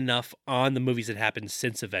didn't lean enough on the movies that happened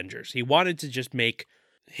since Avengers. He wanted to just make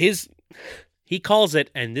he calls it,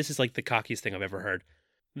 and this is like the cockiest thing I've ever heard,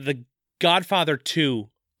 the Godfather 2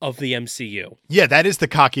 of the MCU. Yeah, that is the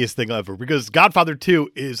cockiest thing ever, because Godfather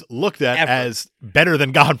 2 is looked at as better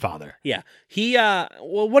than Godfather. Yeah.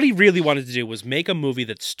 What he really wanted to do was make a movie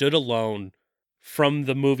that stood alone from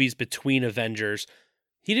the movies between Avengers.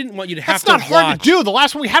 He didn't want you to have to watch. That's not hard to do. The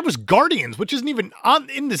last one we had was Guardians, which isn't even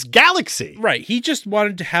in this galaxy. Right. He just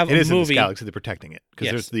wanted to have a movie. It is in this galaxy. They're protecting it because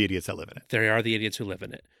there's the idiots that live in it. There are the idiots who live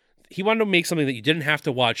in it. He wanted to make something that you didn't have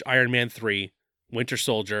to watch Iron Man 3, Winter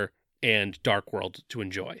Soldier, and Dark World to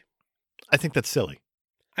enjoy. I think that's silly.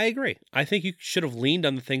 I agree. I think you should have leaned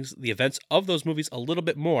on the events of those movies a little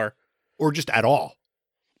bit more. Or just at all.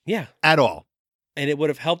 Yeah. At all. And it would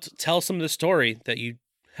have helped tell some of the story that you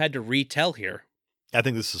had to retell here. I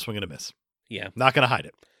think this is a swing and a miss. Yeah. Not going to hide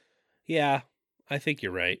it. Yeah, I think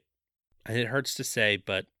you're right. And it hurts to say,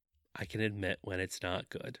 but I can admit when it's not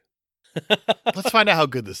good. Let's find out how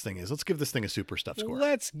good this thing is. Let's give this thing a super stuff score.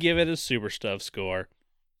 Let's give it a super stuff score.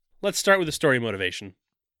 Let's start with the story motivation.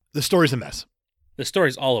 The story's a mess. The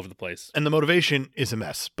story's all over the place. And the motivation is a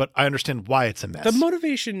mess, but I understand why it's a mess. The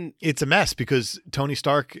motivation... It's a mess because Tony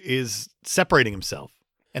Stark is separating himself.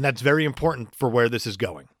 And that's very important for where this is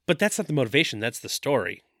going. But that's not the motivation. That's the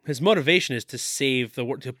story. His motivation is to save the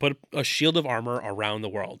world, to put a shield of armor around the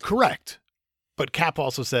world. Correct. But Cap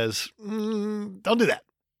also says, don't do that.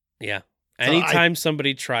 Yeah. Anytime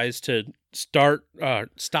somebody tries to stop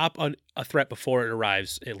a threat before it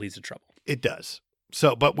arrives, it leads to trouble. It does.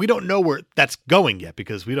 So, but we don't know where that's going yet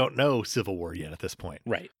because we don't know Civil War yet at this point.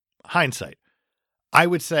 Right. Hindsight. I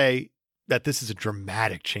would say that this is a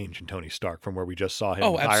dramatic change in Tony Stark from where we just saw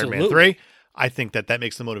him with Iron Man 3. I think that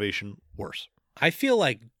makes the motivation worse. I feel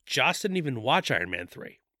like Joss didn't even watch Iron Man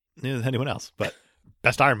 3. Neither than anyone else, but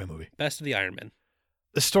best Iron Man movie. Best of the Iron Man.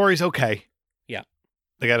 The story's okay. Yeah.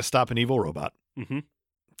 They got to stop an evil robot. Mm-hmm.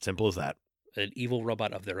 Simple as that. An evil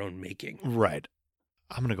robot of their own making. Right.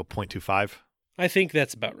 I'm going to go 0.25. I think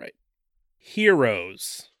that's about right.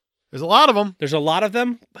 Heroes. There's a lot of them. There's a lot of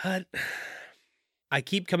them, but I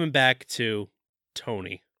keep coming back to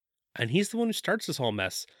Tony. And he's the one who starts this whole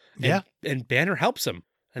mess. And, and Banner helps him.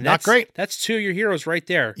 And Not great. That's two of your heroes right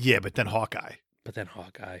there. Yeah, but then Hawkeye.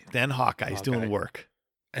 Hawkeye's doing work.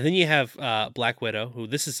 And then you have Black Widow, who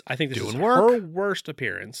I think this is her worst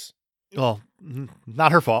appearance. Well,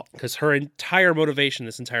 not her fault. Because her entire motivation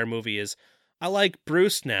this entire movie is, I like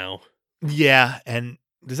Bruce now. Yeah, and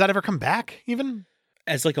does that ever come back even?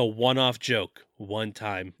 As like a one-off joke one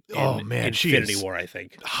time in Infinity War, I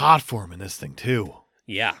think. Hot for him in this thing, too.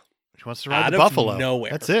 Yeah. She wants to ride the buffalo.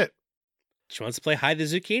 Nowhere. That's it. She wants to play hide the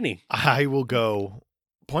zucchini. I will go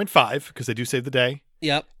 0.5 because they do save the day.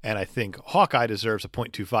 Yep. And I think Hawkeye deserves a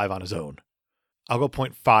 0.25 on his own. I'll go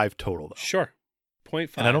 0.5 total, though. Sure.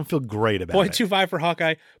 0.5. And I don't feel great about it. 0.25 for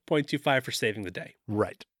Hawkeye, 0.25 for saving the day.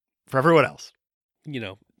 Right. For everyone else.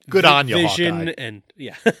 Good on you, Vision Hawkeye. And,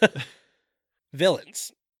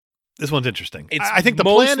 villains. This one's interesting. It's I think the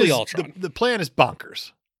plan is Ultron. The plan is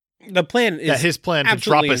bonkers. The plan is his plan to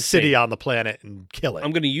drop a city on the planet and kill it.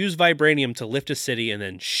 I'm going to use vibranium to lift a city and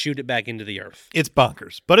then shoot it back into the earth. It's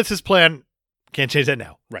bonkers, but it's his plan. Can't change that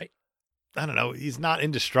now. Right. I don't know, he's not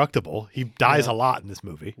indestructible. He dies a lot in this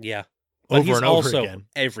movie. Yeah. But Over he's and over also again.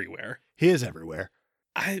 everywhere. He is everywhere.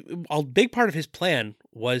 A big part of his plan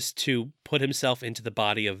was to put himself into the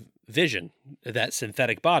body of Vision, that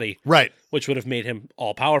synthetic body, Right. which would have made him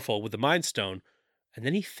all-powerful with the Mind Stone. And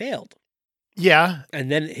then he failed. Yeah. And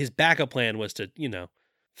then his backup plan was to,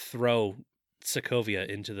 throw Sokovia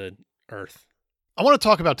into the earth. I want to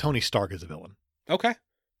talk about Tony Stark as a villain. Okay.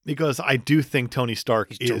 Because I do think Tony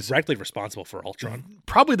Stark is directly responsible for Ultron.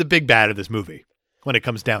 Probably the big bad of this movie when it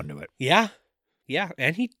comes down to it. Yeah. Yeah.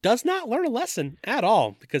 And he does not learn a lesson at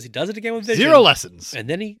all because he does it again with Vision. 0 lessons. And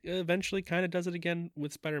then he eventually kind of does it again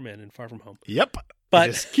with Spider-Man in Far From Home. Yep. But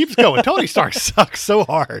it just keeps going. Tony Stark sucks so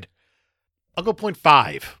hard. I'll go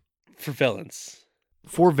 0.5. For villains.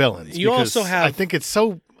 For villains. You also have... I think it's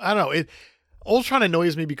so... I don't know. Ultron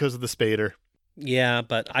annoys me because of the Spader. Yeah,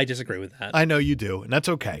 but I disagree with that. I know you do, and that's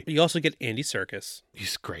okay. You also get Andy Serkis.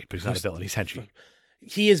 He's great, but he's not a villain. He's henchy.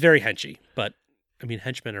 He is very henchy, but,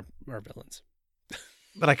 henchmen are villains.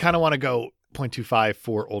 But I kind of want to go 0.25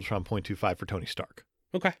 for Ultron, 0.25 for Tony Stark.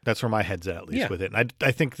 Okay. That's where my head's at least with it. And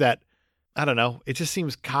I think that, I don't know, it just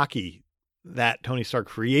seems cocky that Tony Stark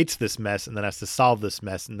creates this mess and then has to solve this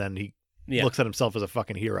mess, and then he looks at himself as a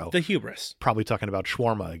fucking hero. The hubris. Probably talking about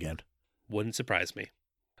shawarma again. Wouldn't surprise me.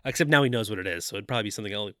 Except now he knows what it is, so it'd probably be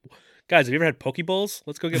something else. Guys, have you ever had poke bowls?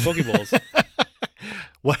 Let's go get poke bowls.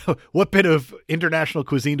 What bit of international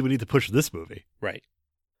cuisine do we need to push this movie? Right.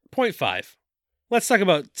 0.5. Let's talk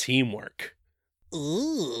about teamwork.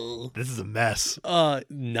 Ooh. This is a mess. But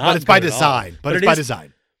it's by design. But it's by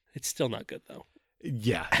design. It's still not good, though.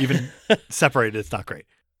 Yeah, even separated, it's not great.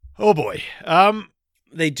 Oh, boy.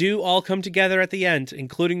 They do all come together at the end,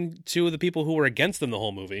 including 2 of the people who were against them the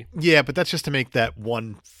whole movie. Yeah, but that's just to make that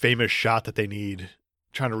one famous shot that they need,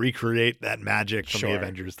 trying to recreate that magic from the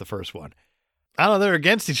Avengers, the first one. I don't know, they're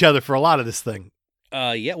against each other for a lot of this thing.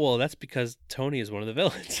 Yeah, well, that's because Tony is one of the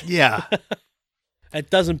villains. Yeah. It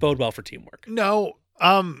doesn't bode well for teamwork. No,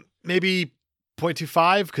 maybe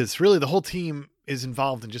 0.25, because really the whole team is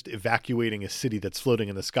involved in just evacuating a city that's floating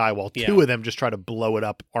in the sky while 2 of them just try to blow it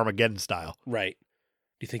up Armageddon style. Right.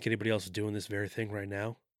 Do you think anybody else is doing this very thing right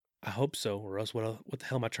now? I hope so, or else what the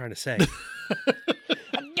hell am I trying to say?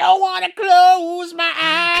 I don't want to close my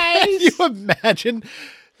eyes. Can you imagine?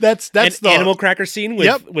 That's the Animal Cracker scene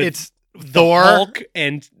with it's Thor, Hulk,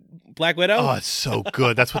 and Black Widow. Oh, it's so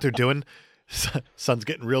good. That's what they're doing. Sun's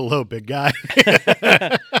getting real low, big guy.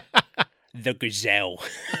 The gazelle.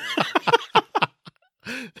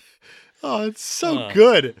 Oh, it's so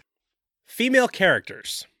good. Female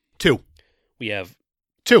characters. 2. We have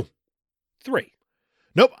 2. 3.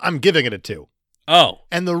 Nope, I'm giving it a 2. Oh.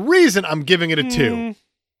 And the reason I'm giving it a 2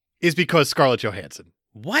 is because Scarlett Johansson.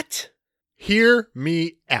 What? Hear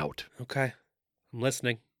me out. Okay. I'm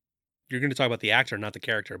listening. You're going to talk about the actor, not the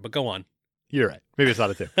character, but go on. You're right. Maybe it's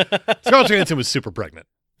not a 2. Scarlett Johansson was super pregnant.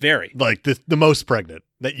 Very. Like the most pregnant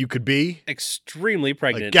that you could be. Extremely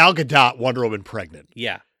pregnant. Like Gal Gadot, Wonder Woman pregnant.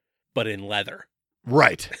 Yeah. But in leather.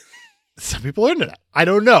 Right. Some people are into that. I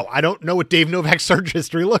don't know. I don't know what Dave Novak's search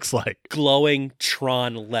history looks like. Glowing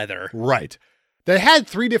Tron leather. Right. They had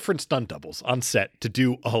 3 different stunt doubles on set to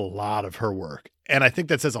do a lot of her work. And I think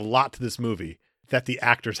that says a lot to this movie that the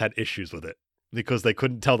actors had issues with it because they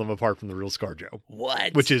couldn't tell them apart from the real ScarJo.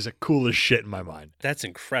 What? Which is cool as shit in my mind. That's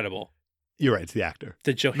incredible. You're right. It's the actor.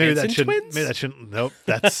 The Johansson twins? Maybe that shouldn't. Nope.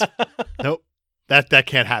 That's nope. That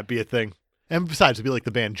can't be a thing. And besides, it'd be like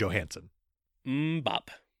the band Johansson.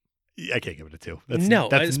 Bop. I can't give it a 2. That's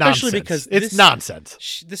especially nonsense. because it's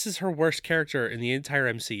nonsense. This is her worst character in the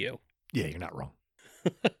entire MCU. Yeah, you're not wrong.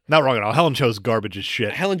 Not wrong at all. Helen Cho's garbage as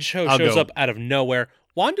shit. Helen Cho shows up out of nowhere.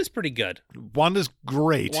 Wanda's pretty good. Wanda's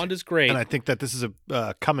great. And I think that this is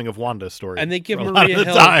a coming of Wanda story. And they give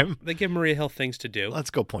They give Maria Hill things to do. Let's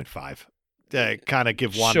go 0.5. Kind of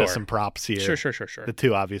give Wanda some props here. Sure. The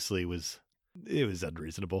 2 obviously was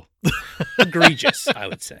unreasonable. Egregious, I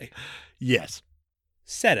would say. Yes.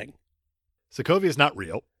 Setting. Sokovia is not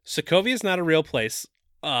real. Sokovia is not a real place.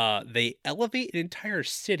 They elevate an entire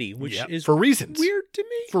city, which is for reasons. Weird to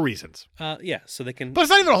me. For reasons. Yeah, so they can. But it's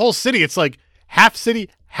not even a whole city. It's like half city,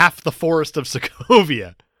 half the forest of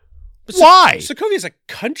Sokovia. But why? Sokovia is a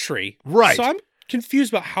country, right? So I'm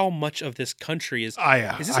confused about how much of this country is.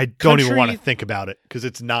 I don't even want to think about it because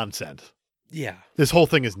it's nonsense. Yeah, this whole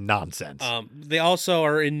thing is nonsense. They also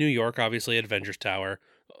are in New York, obviously at Avengers Tower.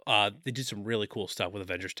 They did some really cool stuff with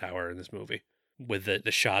Avengers Tower in this movie. With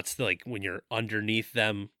the shots, like when you're underneath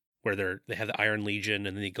them, where they have the Iron Legion,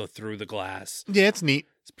 and then they go through the glass. Yeah, it's neat.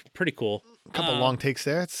 It's pretty cool. A couple long takes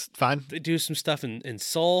there. It's fine. They do some stuff in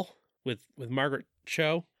Seoul with Margaret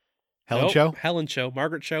Cho. Helen Nope, Cho? Helen Cho.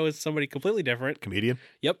 Margaret Cho is somebody completely different. Comedian?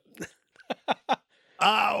 Yep.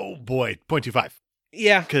 Oh, boy. 0.25.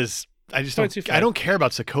 Yeah. Because I just 0.25. I don't care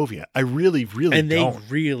about Sokovia. I really, really And don't. they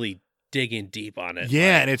really dig in deep on it.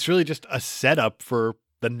 Yeah, like, and it's really just a setup for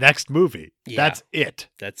the next movie. Yeah. That's it.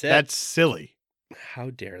 That's it. That's silly. How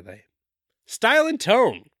dare they? Style and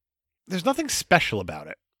tone. There's nothing special about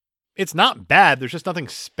it. It's not bad. There's just nothing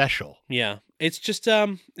special. Yeah. It's just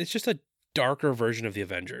a darker version of the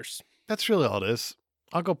Avengers. That's really all it is.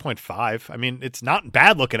 I'll go 0.5. I mean, it's not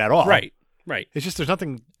bad looking at all. Right. It's just there's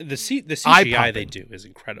nothing. The CGI eye-popping. they do is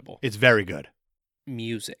incredible. It's very good.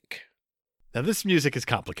 Music. Now, this music is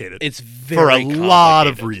complicated. It's very for a lot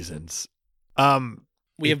of complicated. reasons.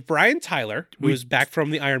 We have Brian Tyler, who's back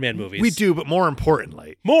from the Iron Man movies. We do, but more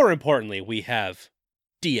importantly, we have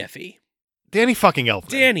DFE. Danny fucking Elfman.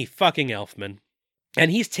 Danny fucking Elfman.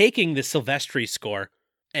 And he's taking the Silvestri score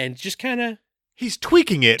and just kind of... He's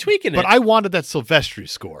tweaking it. But I wanted that Silvestri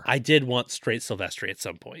score. I did want straight Silvestri at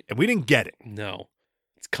some point. And we didn't get it. No.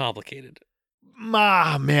 It's complicated.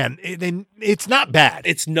 Man. It's not bad.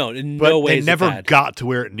 It's in but no way they never bad. got to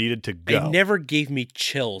where it needed to go. It never gave me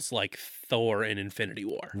chills like Thor in Infinity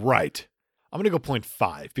War. Right. I'm going to go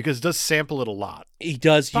 0.5 because it does sample it a lot. He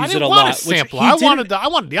does But use I it a didn't want lot. to sample. I wanted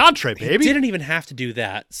the entree, baby. He didn't even have to do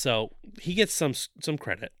that, so he gets some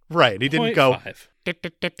credit. Right. He didn't 0.5. go.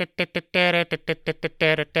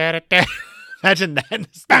 Imagine that.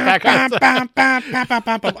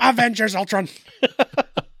 Avengers Ultron.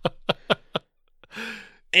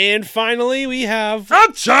 And finally, we have...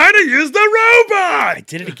 I'm trying to use the robot! I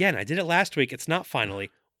did it again. I did it last week. It's not finally.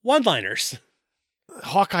 One-liners.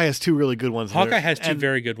 Hawkeye has two really good ones. Hawkeye has two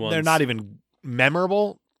very good ones. They're not even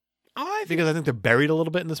memorable because I think they're buried a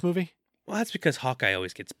little bit in this movie. Well, that's because Hawkeye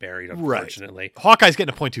always gets buried, unfortunately. Right. Hawkeye's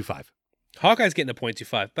getting a 0.25. Hawkeye's getting a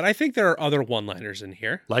 0.25, but I think there are other one-liners in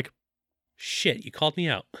here. Like? Shit, you called me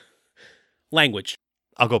out. Language.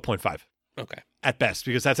 I'll go 0.5. Okay. At best,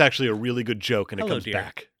 because that's actually a really good joke and it Hello, comes dear.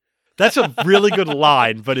 back. That's a really good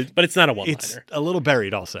line, but it's not a one-liner. It's a little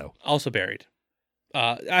buried also. Also buried.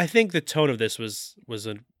 I think the tone of this was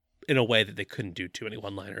in a way that they couldn't do too many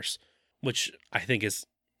one-liners, which I think is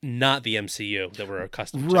not the MCU that we're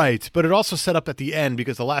accustomed to. Right, but it also set up at the end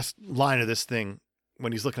because the last line of this thing,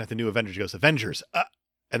 when he's looking at the new Avengers, he goes, Avengers,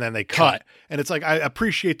 and then they cut. And it's like, I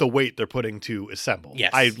appreciate the weight they're putting to assemble.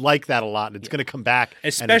 Yes. I like that a lot, and it's going to come back,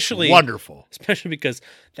 especially, and it's wonderful. Especially because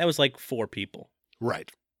that was like 4 people. Right.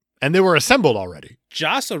 And they were assembled already.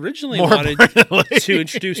 Joss originally More wanted importantly. to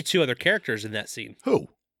introduce 2 other characters in that scene. Who?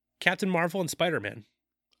 Captain Marvel and Spider-Man.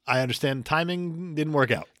 I understand timing didn't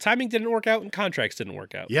work out. Timing didn't work out and contracts didn't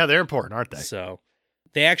work out. Yeah, they're important, aren't they? So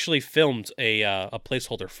they actually filmed a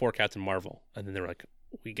placeholder for Captain Marvel, and then they were like,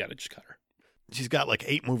 we got to just cut her. She's got like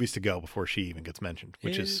 8 movies to go before she even gets mentioned,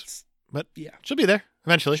 but yeah, she'll be there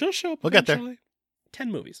eventually. She'll show up. We'll get there.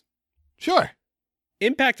 10 movies. Sure.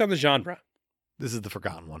 Impact on the genre. This is the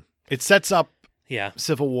forgotten one. It sets up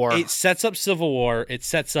Civil War. It sets up Civil War. It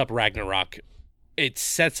sets up Ragnarok. It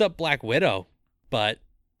sets up Black Widow, but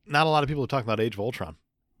not a lot of people are talking about Age of Ultron.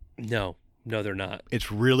 No, they're not. It's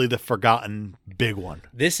really the forgotten big one.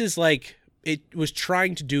 This is like, it was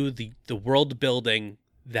trying to do the world building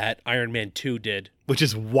that Iron Man 2 did. Which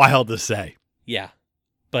is wild to say. Yeah.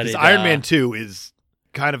 But Iron Man 2 is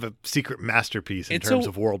kind of a secret masterpiece in terms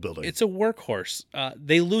of world building. It's a workhorse.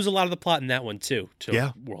 They lose a lot of the plot in that one too,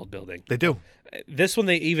 to world building. They do. This one,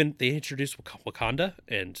 they introduced Wakanda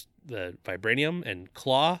and the Vibranium and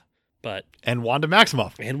Claw, and Wanda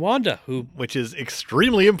Maximoff. And Wanda, which is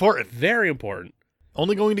extremely important. Very important.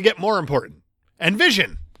 Only going to get more important. And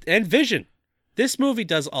Vision. This movie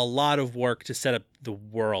does a lot of work to set up the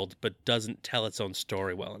world, but doesn't tell its own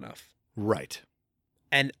story well enough. Right.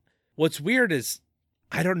 And what's weird is,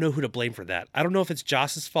 I don't know who to blame for that. I don't know if it's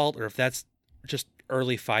Joss's fault or if that's just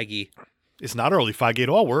early Feige. It's not early Feige at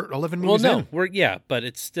all. We're 11 movies in. But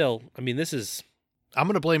it's still, I mean, this is... I'm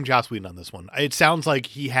going to blame Joss Whedon on this one. It sounds like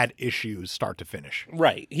he had issues start to finish.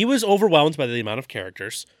 Right. He was overwhelmed by the amount of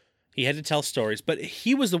characters. He had to tell stories, but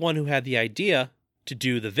he was the one who had the idea to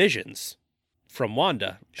do the visions from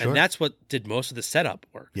Wanda. Sure. And that's what did most of the setup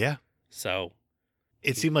work. Yeah. So...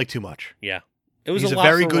 It seemed like too much. Yeah. It was He's a a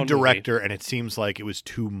very for good one director, movie. and it seems like it was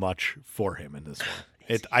too much for him in this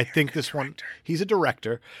one. I think this one, he's a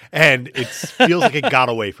director, and it feels like it got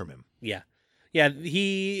away from him. Yeah. Yeah,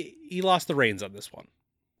 he lost the reins on this one.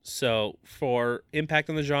 So for impact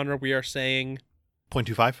on the genre, we are saying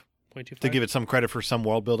 0.25. 0.25. To give it some credit for some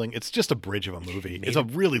world building. It's just a bridge of a movie. It's a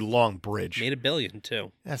really long bridge. Made $1 billion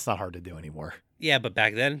too. That's not hard to do anymore. Yeah, but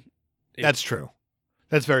back then... That's true.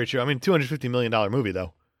 That's very true. I mean, $250 million movie,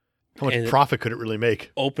 though. How much And profit could it really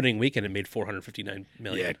make? Opening weekend, it made $459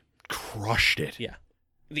 million. Yeah, it crushed it. Yeah.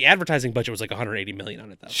 The advertising budget was like $180 million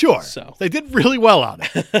on it, though. Sure. So They did really well on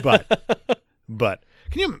it. But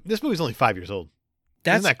this movie's only 5 years old.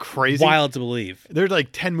 Isn't that crazy? Wild to believe. There's like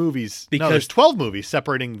 10 movies. Because there's 12 movies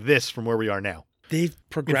separating this from where we are now. They've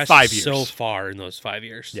progressed 5 years. so far in those 5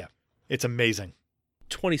 years. Yeah. It's amazing.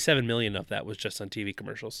 27 million of that was just on TV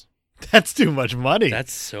commercials. That's too much money.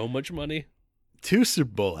 That's so much money. 2 Super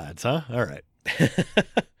Bowl ads, huh? All right.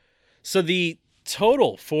 So the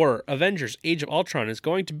total for Avengers Age of Ultron is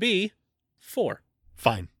going to be 4.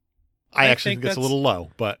 Fine. I actually think it's a little low,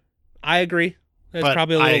 but I agree. That's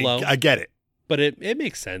probably a little low. I get it. But it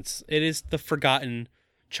makes sense. It is the forgotten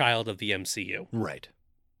child of the MCU. Right.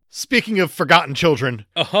 Speaking of forgotten children,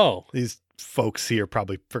 Oh, these folks here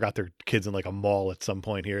probably forgot their kids in like a mall at some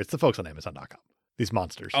point here. It's the folks on Amazon.com. These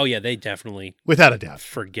monsters. oh yeah, they definitely Without a doubt.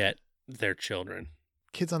 forget their children.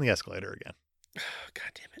 Kids on the escalator again.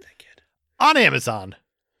 God damn it, that kid. On Amazon,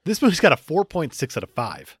 this movie's got a 4.6 out of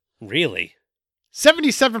 5. Really?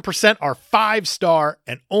 77% are 5-star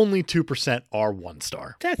and only 2% are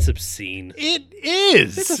 1-star. That's obscene. It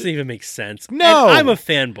is. This doesn't even make sense. No. And I'm a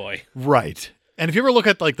fanboy. Right. And if you ever look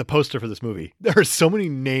at like the poster for this movie, there are so many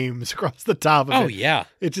names across the top of it. Oh yeah.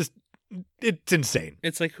 It's insane.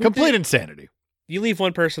 It's like Complete insanity. You leave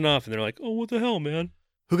one person off and they're like, "Oh, what the hell, man?"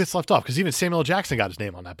 Who gets left off? Because even Samuel L. Jackson got his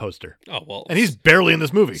name on that poster. Oh well. And he's barely in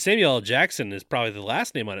this movie. Samuel L. Jackson is probably the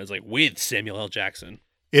last name on it. It's like with Samuel L. Jackson.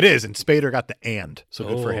 It is, and Spader got the and, so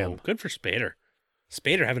good for him. Good for Spader.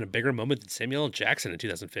 Spader having a bigger moment than Samuel L. Jackson in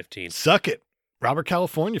 2015. Suck it. Robert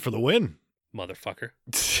California for the win. Motherfucker.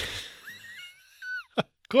 Of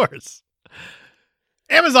course.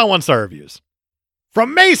 Amazon 1-star reviews.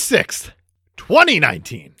 From May 6th,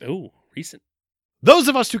 2019. Ooh, recent. Those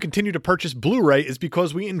of us who continue to purchase Blu-ray is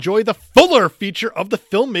because we enjoy the fuller feature of the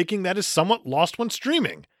filmmaking that is somewhat lost when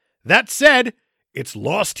streaming. That said, it's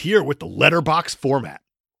lost here with the letterbox format.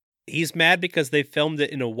 He's mad because they filmed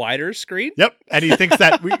it in a wider screen? Yep, and he thinks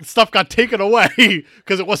that stuff got taken away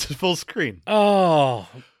because it wasn't full screen. Oh,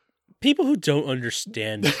 people who don't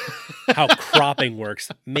understand how cropping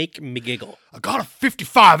works make me giggle. I got a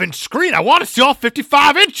 55-inch screen. I want to see all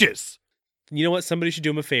 55 inches. You know what? Somebody should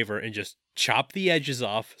do him a favor and just chop the edges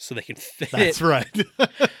off so they can fit That's it. right.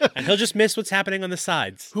 And he'll just miss what's happening on the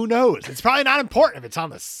sides. Who knows? It's probably not important if it's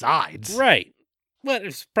on the sides. Right. But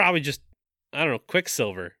it's probably just, I don't know,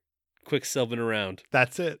 Quicksilving around.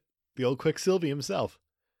 That's it. The old Quicksilver himself.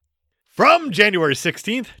 From January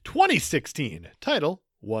 16th, 2016. Title,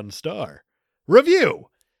 1-star. Review.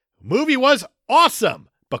 Movie was awesome,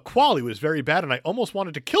 but quality was very bad and I almost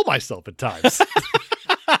wanted to kill myself at times.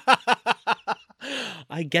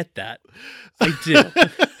 I get that. I do.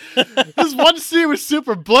 This one scene was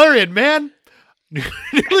super blurry and man,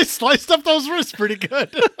 nearly sliced up those wrists pretty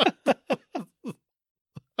good.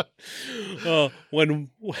 When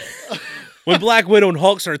Black Widow and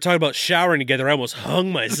Hulk started talking about showering together, I almost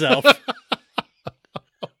hung myself.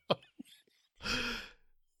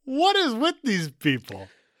 What is with these people?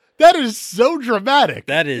 That is so dramatic.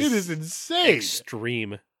 It is insane.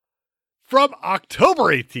 Extreme. From October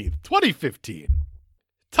 18th, 2015.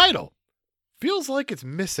 Title, feels like it's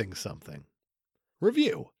missing something.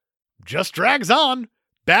 Review, just drags on.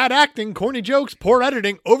 Bad acting, corny jokes, poor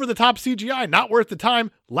editing, over-the-top CGI, not worth the time,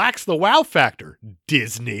 lacks the wow factor.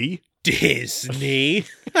 Disney. The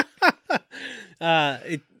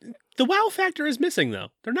wow factor is missing, though.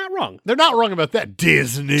 They're not wrong. They're not wrong about that.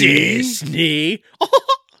 Disney.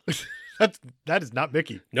 That is not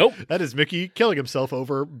Mickey. Nope. That is Mickey killing himself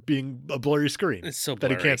over being a blurry screen. It's so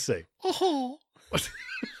blurry. That he can't say. Oh.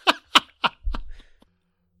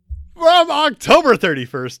 From October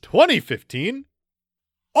 31st, 2015.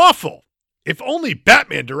 Awful. If only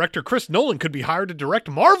Batman director Chris Nolan could be hired to direct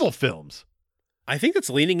Marvel films. I think that's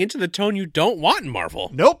leaning into the tone you don't want in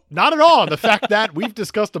Marvel. Nope, not at all. And the fact that we've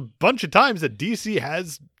discussed a bunch of times that DC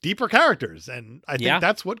has deeper characters. And I think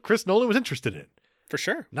that's what Chris Nolan was interested in. For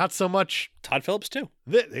sure. Not so much. Todd Phillips, too.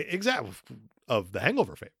 Exactly. Of the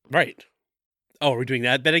Hangover fame. Right. Oh, are we doing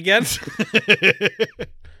that bit again?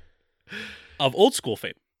 Of old school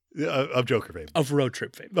fame. Of Joker fame. Of road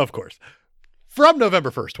trip fame. Of course. From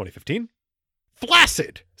November 1st, 2015.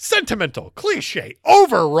 Flaccid, sentimental, cliche,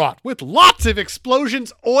 overwrought, with lots of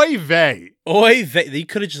explosions. Oy vey. Oy vey. You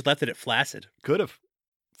could have just left it at flaccid. Could have.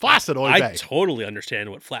 Flaccid, oy vey. I totally understand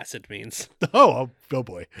what flaccid means. Oh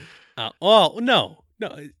boy. No.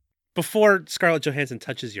 Before Scarlett Johansson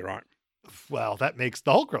touches your arm. Well, that makes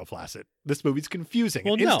the whole girl flaccid. This movie's confusing.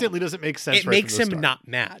 Well, it instantly doesn't make sense. It makes him not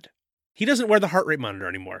mad. He doesn't wear the heart rate monitor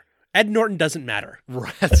anymore. Ed Norton doesn't matter.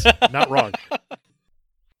 That's not wrong.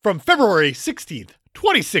 From February 16th,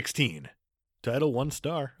 2016. Title 1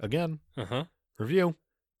 star. Again. Uh-huh. Review.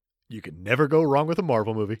 You can never go wrong with a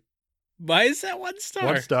Marvel movie. Why is that 1 star?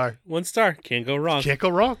 1 star. 1 star. Can't go wrong. Can't go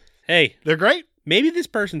wrong. Hey. They're great. Maybe this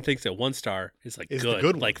person thinks that 1 star is like Is good. the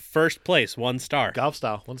good one. Like first place, 1 star. Golf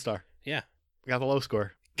style. 1 star. Yeah. Got the low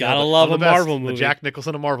score. Gotta love the a best. Marvel movie. The Jack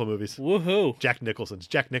Nicholson of Marvel movies. Woohoo. Jack Nicholson's.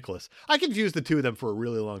 Jack Nicholas. I confused the two of them for a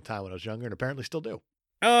really long time when I was younger and apparently still do.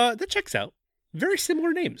 That checks out. Very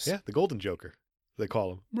similar names. Yeah, the Golden Joker, they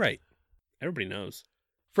call him. Right. Everybody knows.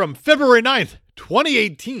 From February 9th,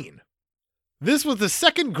 2018. This was the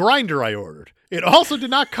second grinder I ordered. It also did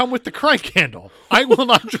not come with the crank handle. I will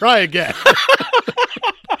not try again.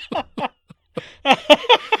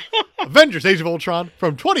 Avengers Age of Ultron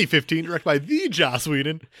from 2015, directed by the Joss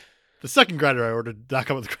Whedon. The second grinder I ordered did not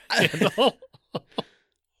come with the crank handle.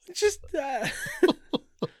 Just, Amazing.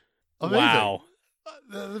 wow.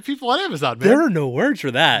 The people on Amazon, man. There are no words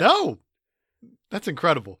for that. No. That's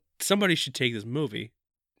incredible. Somebody should take this movie,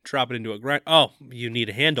 drop it into a grind. Oh, you need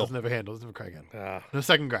a handle. Doesn't have a handle. Doesn't have a crank handle. Ah. No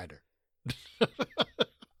second grinder.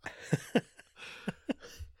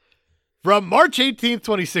 From March 18th,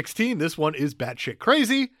 2016, this one is batshit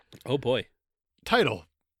crazy. Oh, boy. Title,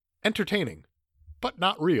 entertaining, but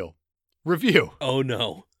not real. Review, Oh,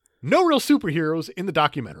 no. no real superheroes in the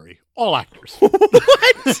documentary. All actors. What?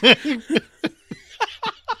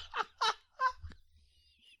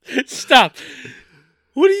 Stop.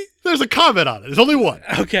 What do you... There's a comment on it. There's only one.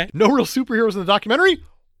 Okay. No real superheroes in the documentary?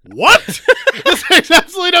 What? This makes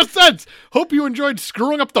absolutely no sense. Hope you enjoyed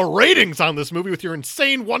screwing up the ratings on this movie with your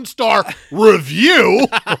insane 1-star review.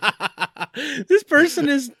 This person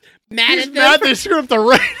is mad He's at mad them they screwed up the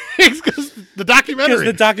ratings because the documentary. because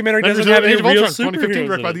the documentary Avengers doesn't have any Age of real Ultron, 2015, superheroes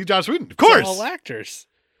directed by in the it. Joss Whedon. Of course. It's all actors.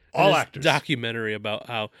 All This actors. Documentary about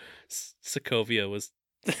how Sokovia was...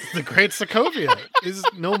 The great Sokovia is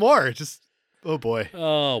no more. It's just, oh boy.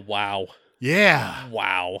 Oh, wow. Yeah.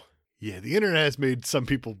 Wow. Yeah, the internet has made some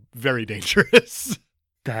people very dangerous.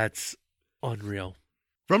 That's unreal.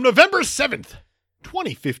 From November 7th,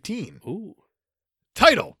 2015. Ooh.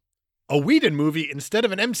 Title, a Whedon movie instead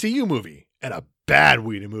of an MCU movie, and a bad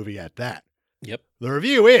Whedon movie at that. Yep. The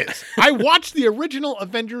review is, I watched the original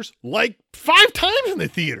Avengers like 5 times in the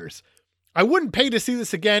theaters. I wouldn't pay to see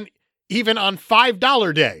this again, even on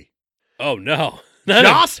 $5 day. Oh, no.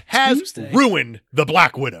 Joss has Tuesday. ruined The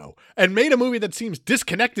Black Widow and made a movie that seems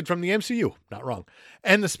disconnected from the MCU. Not wrong.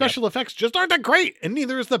 And the special effects just aren't that great, and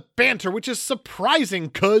neither is the banter, which is surprising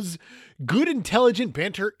because good, intelligent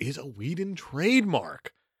banter is a Whedon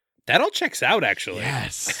trademark. That all checks out, actually.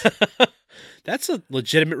 Yes. That's a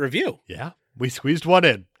legitimate review. Yeah, we squeezed one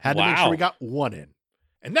in. Had to make Wow. sure we got one in.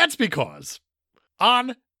 And that's because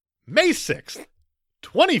on May 6th,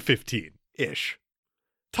 2015-ish,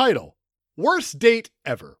 title, Worst Date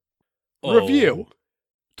Ever. Oh. Review,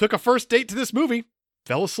 took a first date to this movie,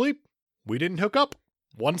 fell asleep, we didn't hook up,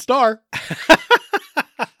 1 star.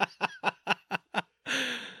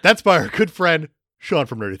 That's by our good friend, Sean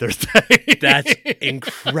from Nerdy Thursday. That's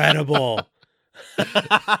incredible.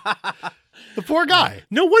 The poor guy.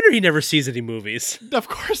 No wonder he never sees any movies. Of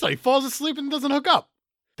course not. He falls asleep and doesn't hook up.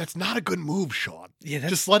 That's not a good move, Sean. Yeah, that's,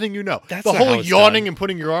 Just letting you know. that's The not whole how it's yawning done. and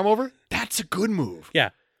putting your arm over, that's a good move. yeah.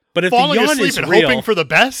 But if Falling the yawn asleep is and real, hoping for the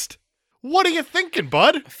best? What are you thinking,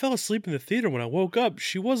 bud? I fell asleep in the theater when I woke up.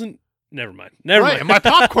 She wasn't. Never mind. Never Right, mind. and my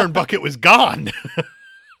popcorn bucket was gone.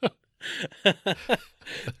 There's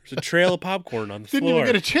a trail of popcorn on the Didn't floor. even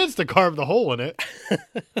get a chance to carve the hole in it.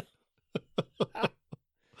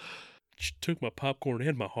 She took my popcorn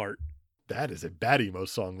and my heart. That is a bad emo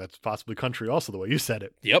song that's possibly country also, the way you said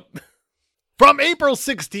it. Yep. From April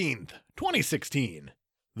 16th, 2016.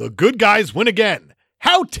 The good guys win again.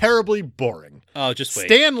 How terribly boring. Oh, just wait.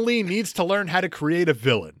 Stan Lee needs to learn how to create a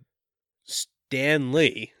villain. Stan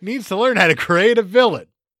Lee. Needs to learn how to create a villain.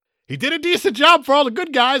 He did a decent job for all the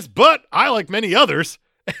good guys, but I, like many others,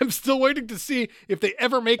 am still waiting to see if they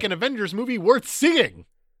ever make an Avengers movie worth seeing.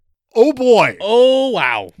 Oh boy. Oh,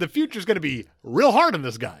 wow. The future's going to be real hard on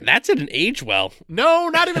this guy. That didn't age well. No,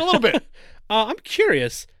 not even a little bit. I'm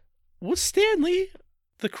curious. Was Stan Lee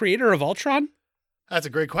the creator of Ultron? That's a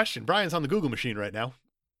great question. Brian's on the Google machine right now.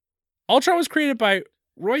 Ultron was created by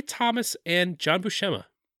Roy Thomas and John Buscema.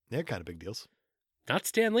 They're kind of big deals. Not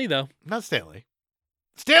Stan Lee, though. Not Stanley.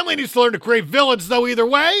 Stanley needs to learn to create villains, though, either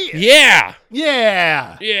way. Yeah.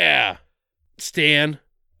 Yeah. Yeah. Stan,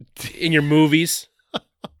 in your movies.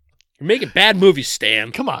 You're making bad movies,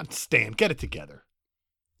 Stan. Come on, Stan, get it together.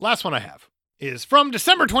 Last one I have is from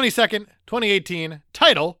December 22nd, 2018.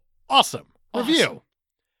 Title, Awesome. Awesome. Review.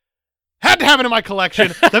 Had to have it in my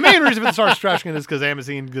collection. The main reason for the Star Trashkin is because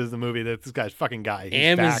Amazine, because the movie, that this guy's fucking guy. He's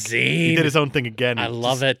Amazine. back. He did his own thing again. I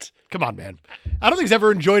love it. Come on, man. I don't think he's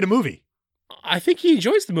ever enjoyed a movie. I think he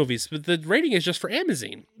enjoys the movies, but the rating is just for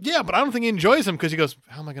Amazine. Yeah, but I don't think he enjoys them because he goes,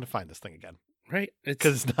 how am I going to find this thing again? Right?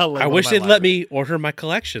 Because it's not. I wish they'd let me order my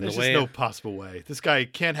collection. There's the way just no possible way. This guy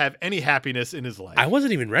can't have any happiness in his life. I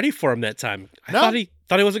wasn't even ready for him that time. I No. thought he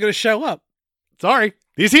wasn't going to show up. Sorry.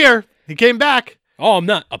 He's here. He came back. Oh, I'm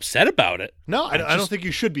not upset about it. No, I don't think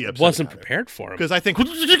you should be upset. Wasn't prepared for him. Because I think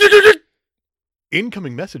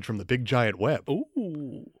incoming message from the Big Giant Web.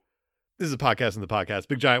 Ooh. This is a podcast in the podcast.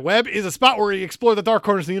 Big Giant Web is a spot where we explore the dark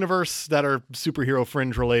corners of the universe that are superhero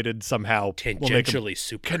fringe related somehow. Tangentially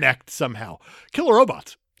super. Connect somehow. Killer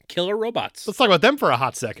robots. Killer robots. Let's talk about them for a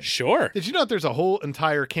hot second. Sure. Did you know that there's a whole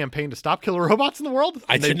entire campaign to stop killer robots in the world?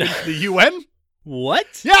 I did not. The UN?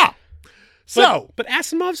 What? Yeah. So. But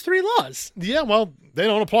Asimov's 3 laws. Yeah, well, they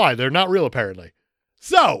don't apply. They're not real, apparently.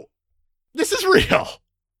 So, this is real.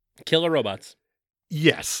 Killer robots.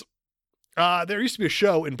 Yes. There used to be a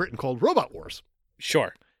show in Britain called Robot Wars.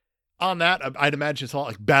 Sure. On that, I'd imagine it's all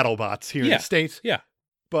like BattleBots here in the States. Yeah.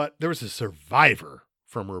 But there was a survivor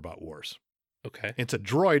from Robot Wars. Okay. It's a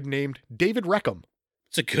droid named David Reckham.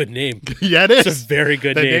 It's a good name. Yeah, it is. It's a very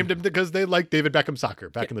good They name. named him because they liked David Beckham soccer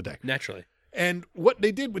back in the day. Naturally. And what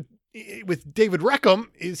they did with David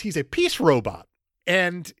Reckham is he's a peace robot.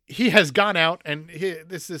 And he has gone out and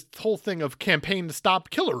this whole thing of campaign to stop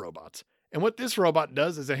killer robots. And what this robot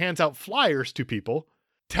does is it hands out flyers to people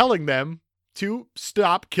telling them to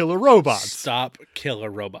stop killer robots. Stop killer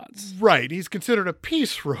robots. Right. He's considered a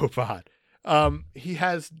peace robot. He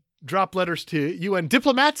has dropped letters to UN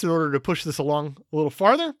diplomats in order to push this along a little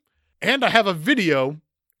farther. And I have a video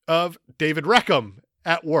of David Reckham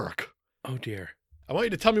at work. Oh, dear. I want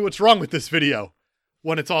you to tell me what's wrong with this video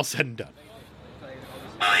when it's all said and done.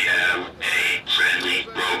 I am a friendly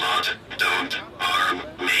robot. Don't harm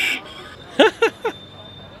me.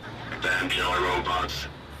 Ban killer robots.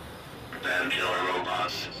 Ban killer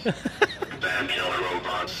robots. Ban killer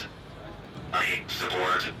robots. I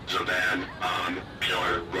support the ban on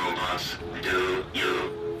killer robots. Do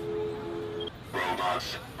you?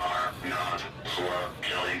 Robots are not for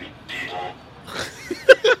killing people.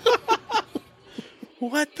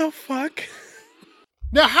 What the fuck?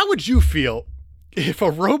 Now, how would you feel if a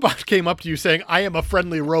robot came up to you saying, I am a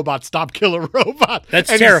friendly robot, stop killer robot? That's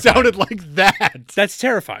and terrifying. It sounded like that. That's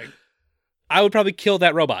terrifying. I would probably kill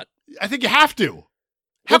that robot. I think you have to.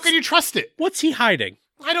 How can you trust it? What's he hiding?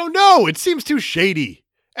 I don't know. It seems too shady.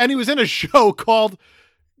 And he was in a show called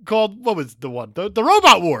what was the one? The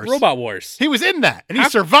Robot Wars. Robot Wars. He was in that, and he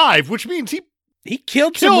survived, which means He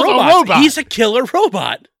killed Killed some a robots. robot. He's a killer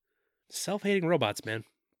robot. Self-hating robots, man.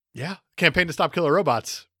 yeah, campaign to stop killer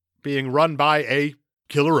robots being run by a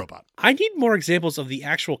killer robot. I need more examples of the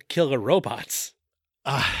actual killer robots.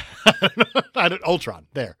 Ultron.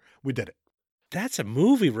 There, we did it. That's a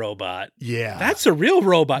movie robot. Yeah, That's a real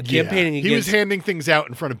robot yeah. campaigning against... He was handing things out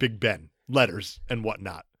in front of Big Ben, letters and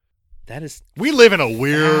whatnot. That is We live in a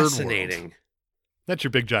weird fascinating. world. That's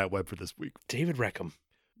your Big Giant Web for this week. David Reckham.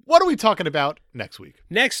 What are we talking about next week?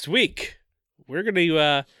 Next week, we're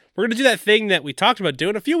gonna do that thing that we talked about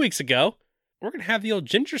doing a few weeks ago. We're gonna have the old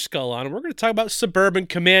Ginger Skull on, and we're gonna talk about Suburban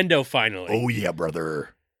Commando finally. Oh yeah,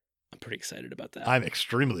 brother. I'm pretty excited about that. I'm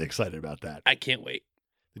extremely excited about that. I can't wait.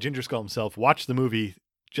 The Ginger Skull himself watched the movie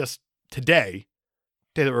just today,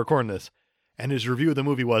 day that we're recording this, and his review of the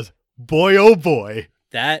movie was, boy oh boy.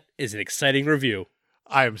 That is an exciting review.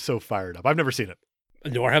 I am so fired up. I've never seen it.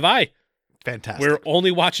 Nor have I. Fantastic. We're only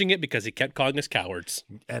watching it because he kept calling us cowards.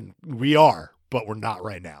 And we are, but we're not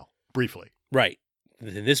right now. Briefly. Right.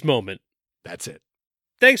 In this moment. That's it.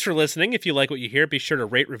 Thanks for listening. If you like what you hear, be sure to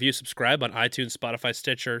rate, review, subscribe on iTunes, Spotify,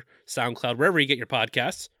 Stitcher, SoundCloud, wherever you get your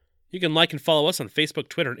podcasts. You can like and follow us on Facebook,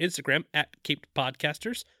 Twitter, and Instagram at Caped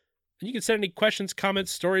Podcasters. And you can send any questions,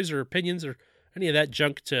 comments, stories, or opinions, or any of that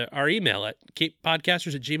junk to our email at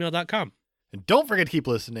capepodcasters@gmail.com. And don't forget to keep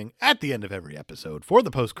listening at the end of every episode for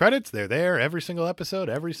the post-credits. They're there every single episode,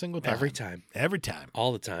 every single time. Every time. Every time.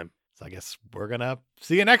 All the time. So I guess we're going to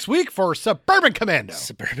see you next week for Suburban Commando.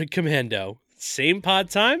 Suburban Commando. Same pod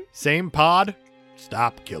time? Same pod.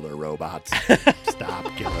 Stop killer robots.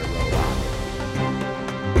 Stop killer robots.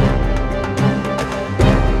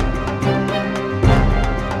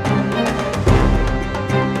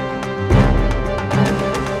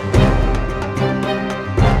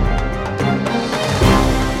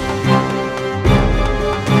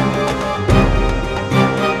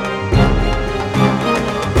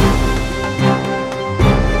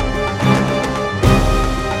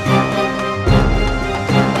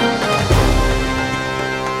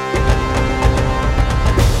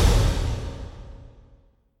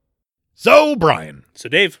 So, Brian, So,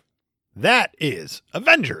 Dave, that is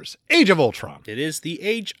Avengers, Age of Ultron. it is the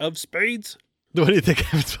age of spades. What do you think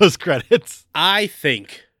happens post-credits? I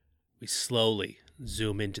think we slowly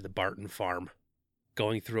zoom into the Barton farm,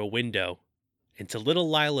 going through a window into little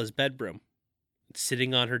Lila's bedroom.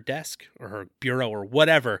 Sitting on her desk or her bureau or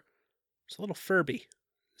whatever, there's a little Furby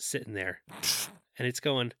sitting there. And it's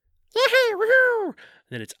going, "Yahoo, woohoo!" And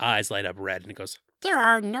then its eyes light up red and it goes, "There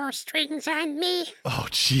are no strings on me." Oh,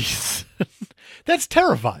 jeez. That's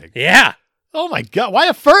terrifying. Yeah, Oh, my God. Why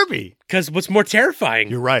a Furby? because what's more terrifying?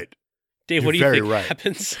 You're right. Dave, you're what do you very think right.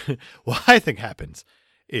 happens? What I think happens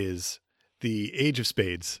is the Age of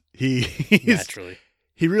Spades, Naturally.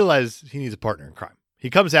 he realized he needs a partner in crime. He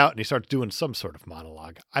comes out and he starts doing some sort of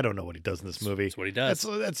monologue. I don't know what he does in this movie. That's what he does.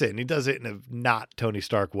 That's it. And he does it in a not Tony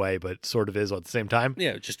Stark way, but sort of is at the same time.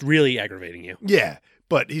 Yeah, just really aggravating you. Yeah.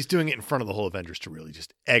 But he's doing it in front of the whole Avengers to really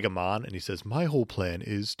just egg him on. And he says, my whole plan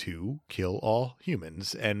is to kill all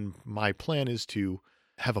humans. And my plan is to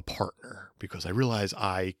have a partner because I realize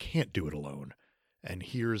I can't do it alone. And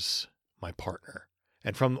here's my partner.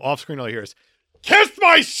 And from off screen, all you hear is, kiss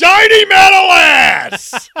my shiny metal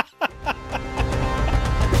ass!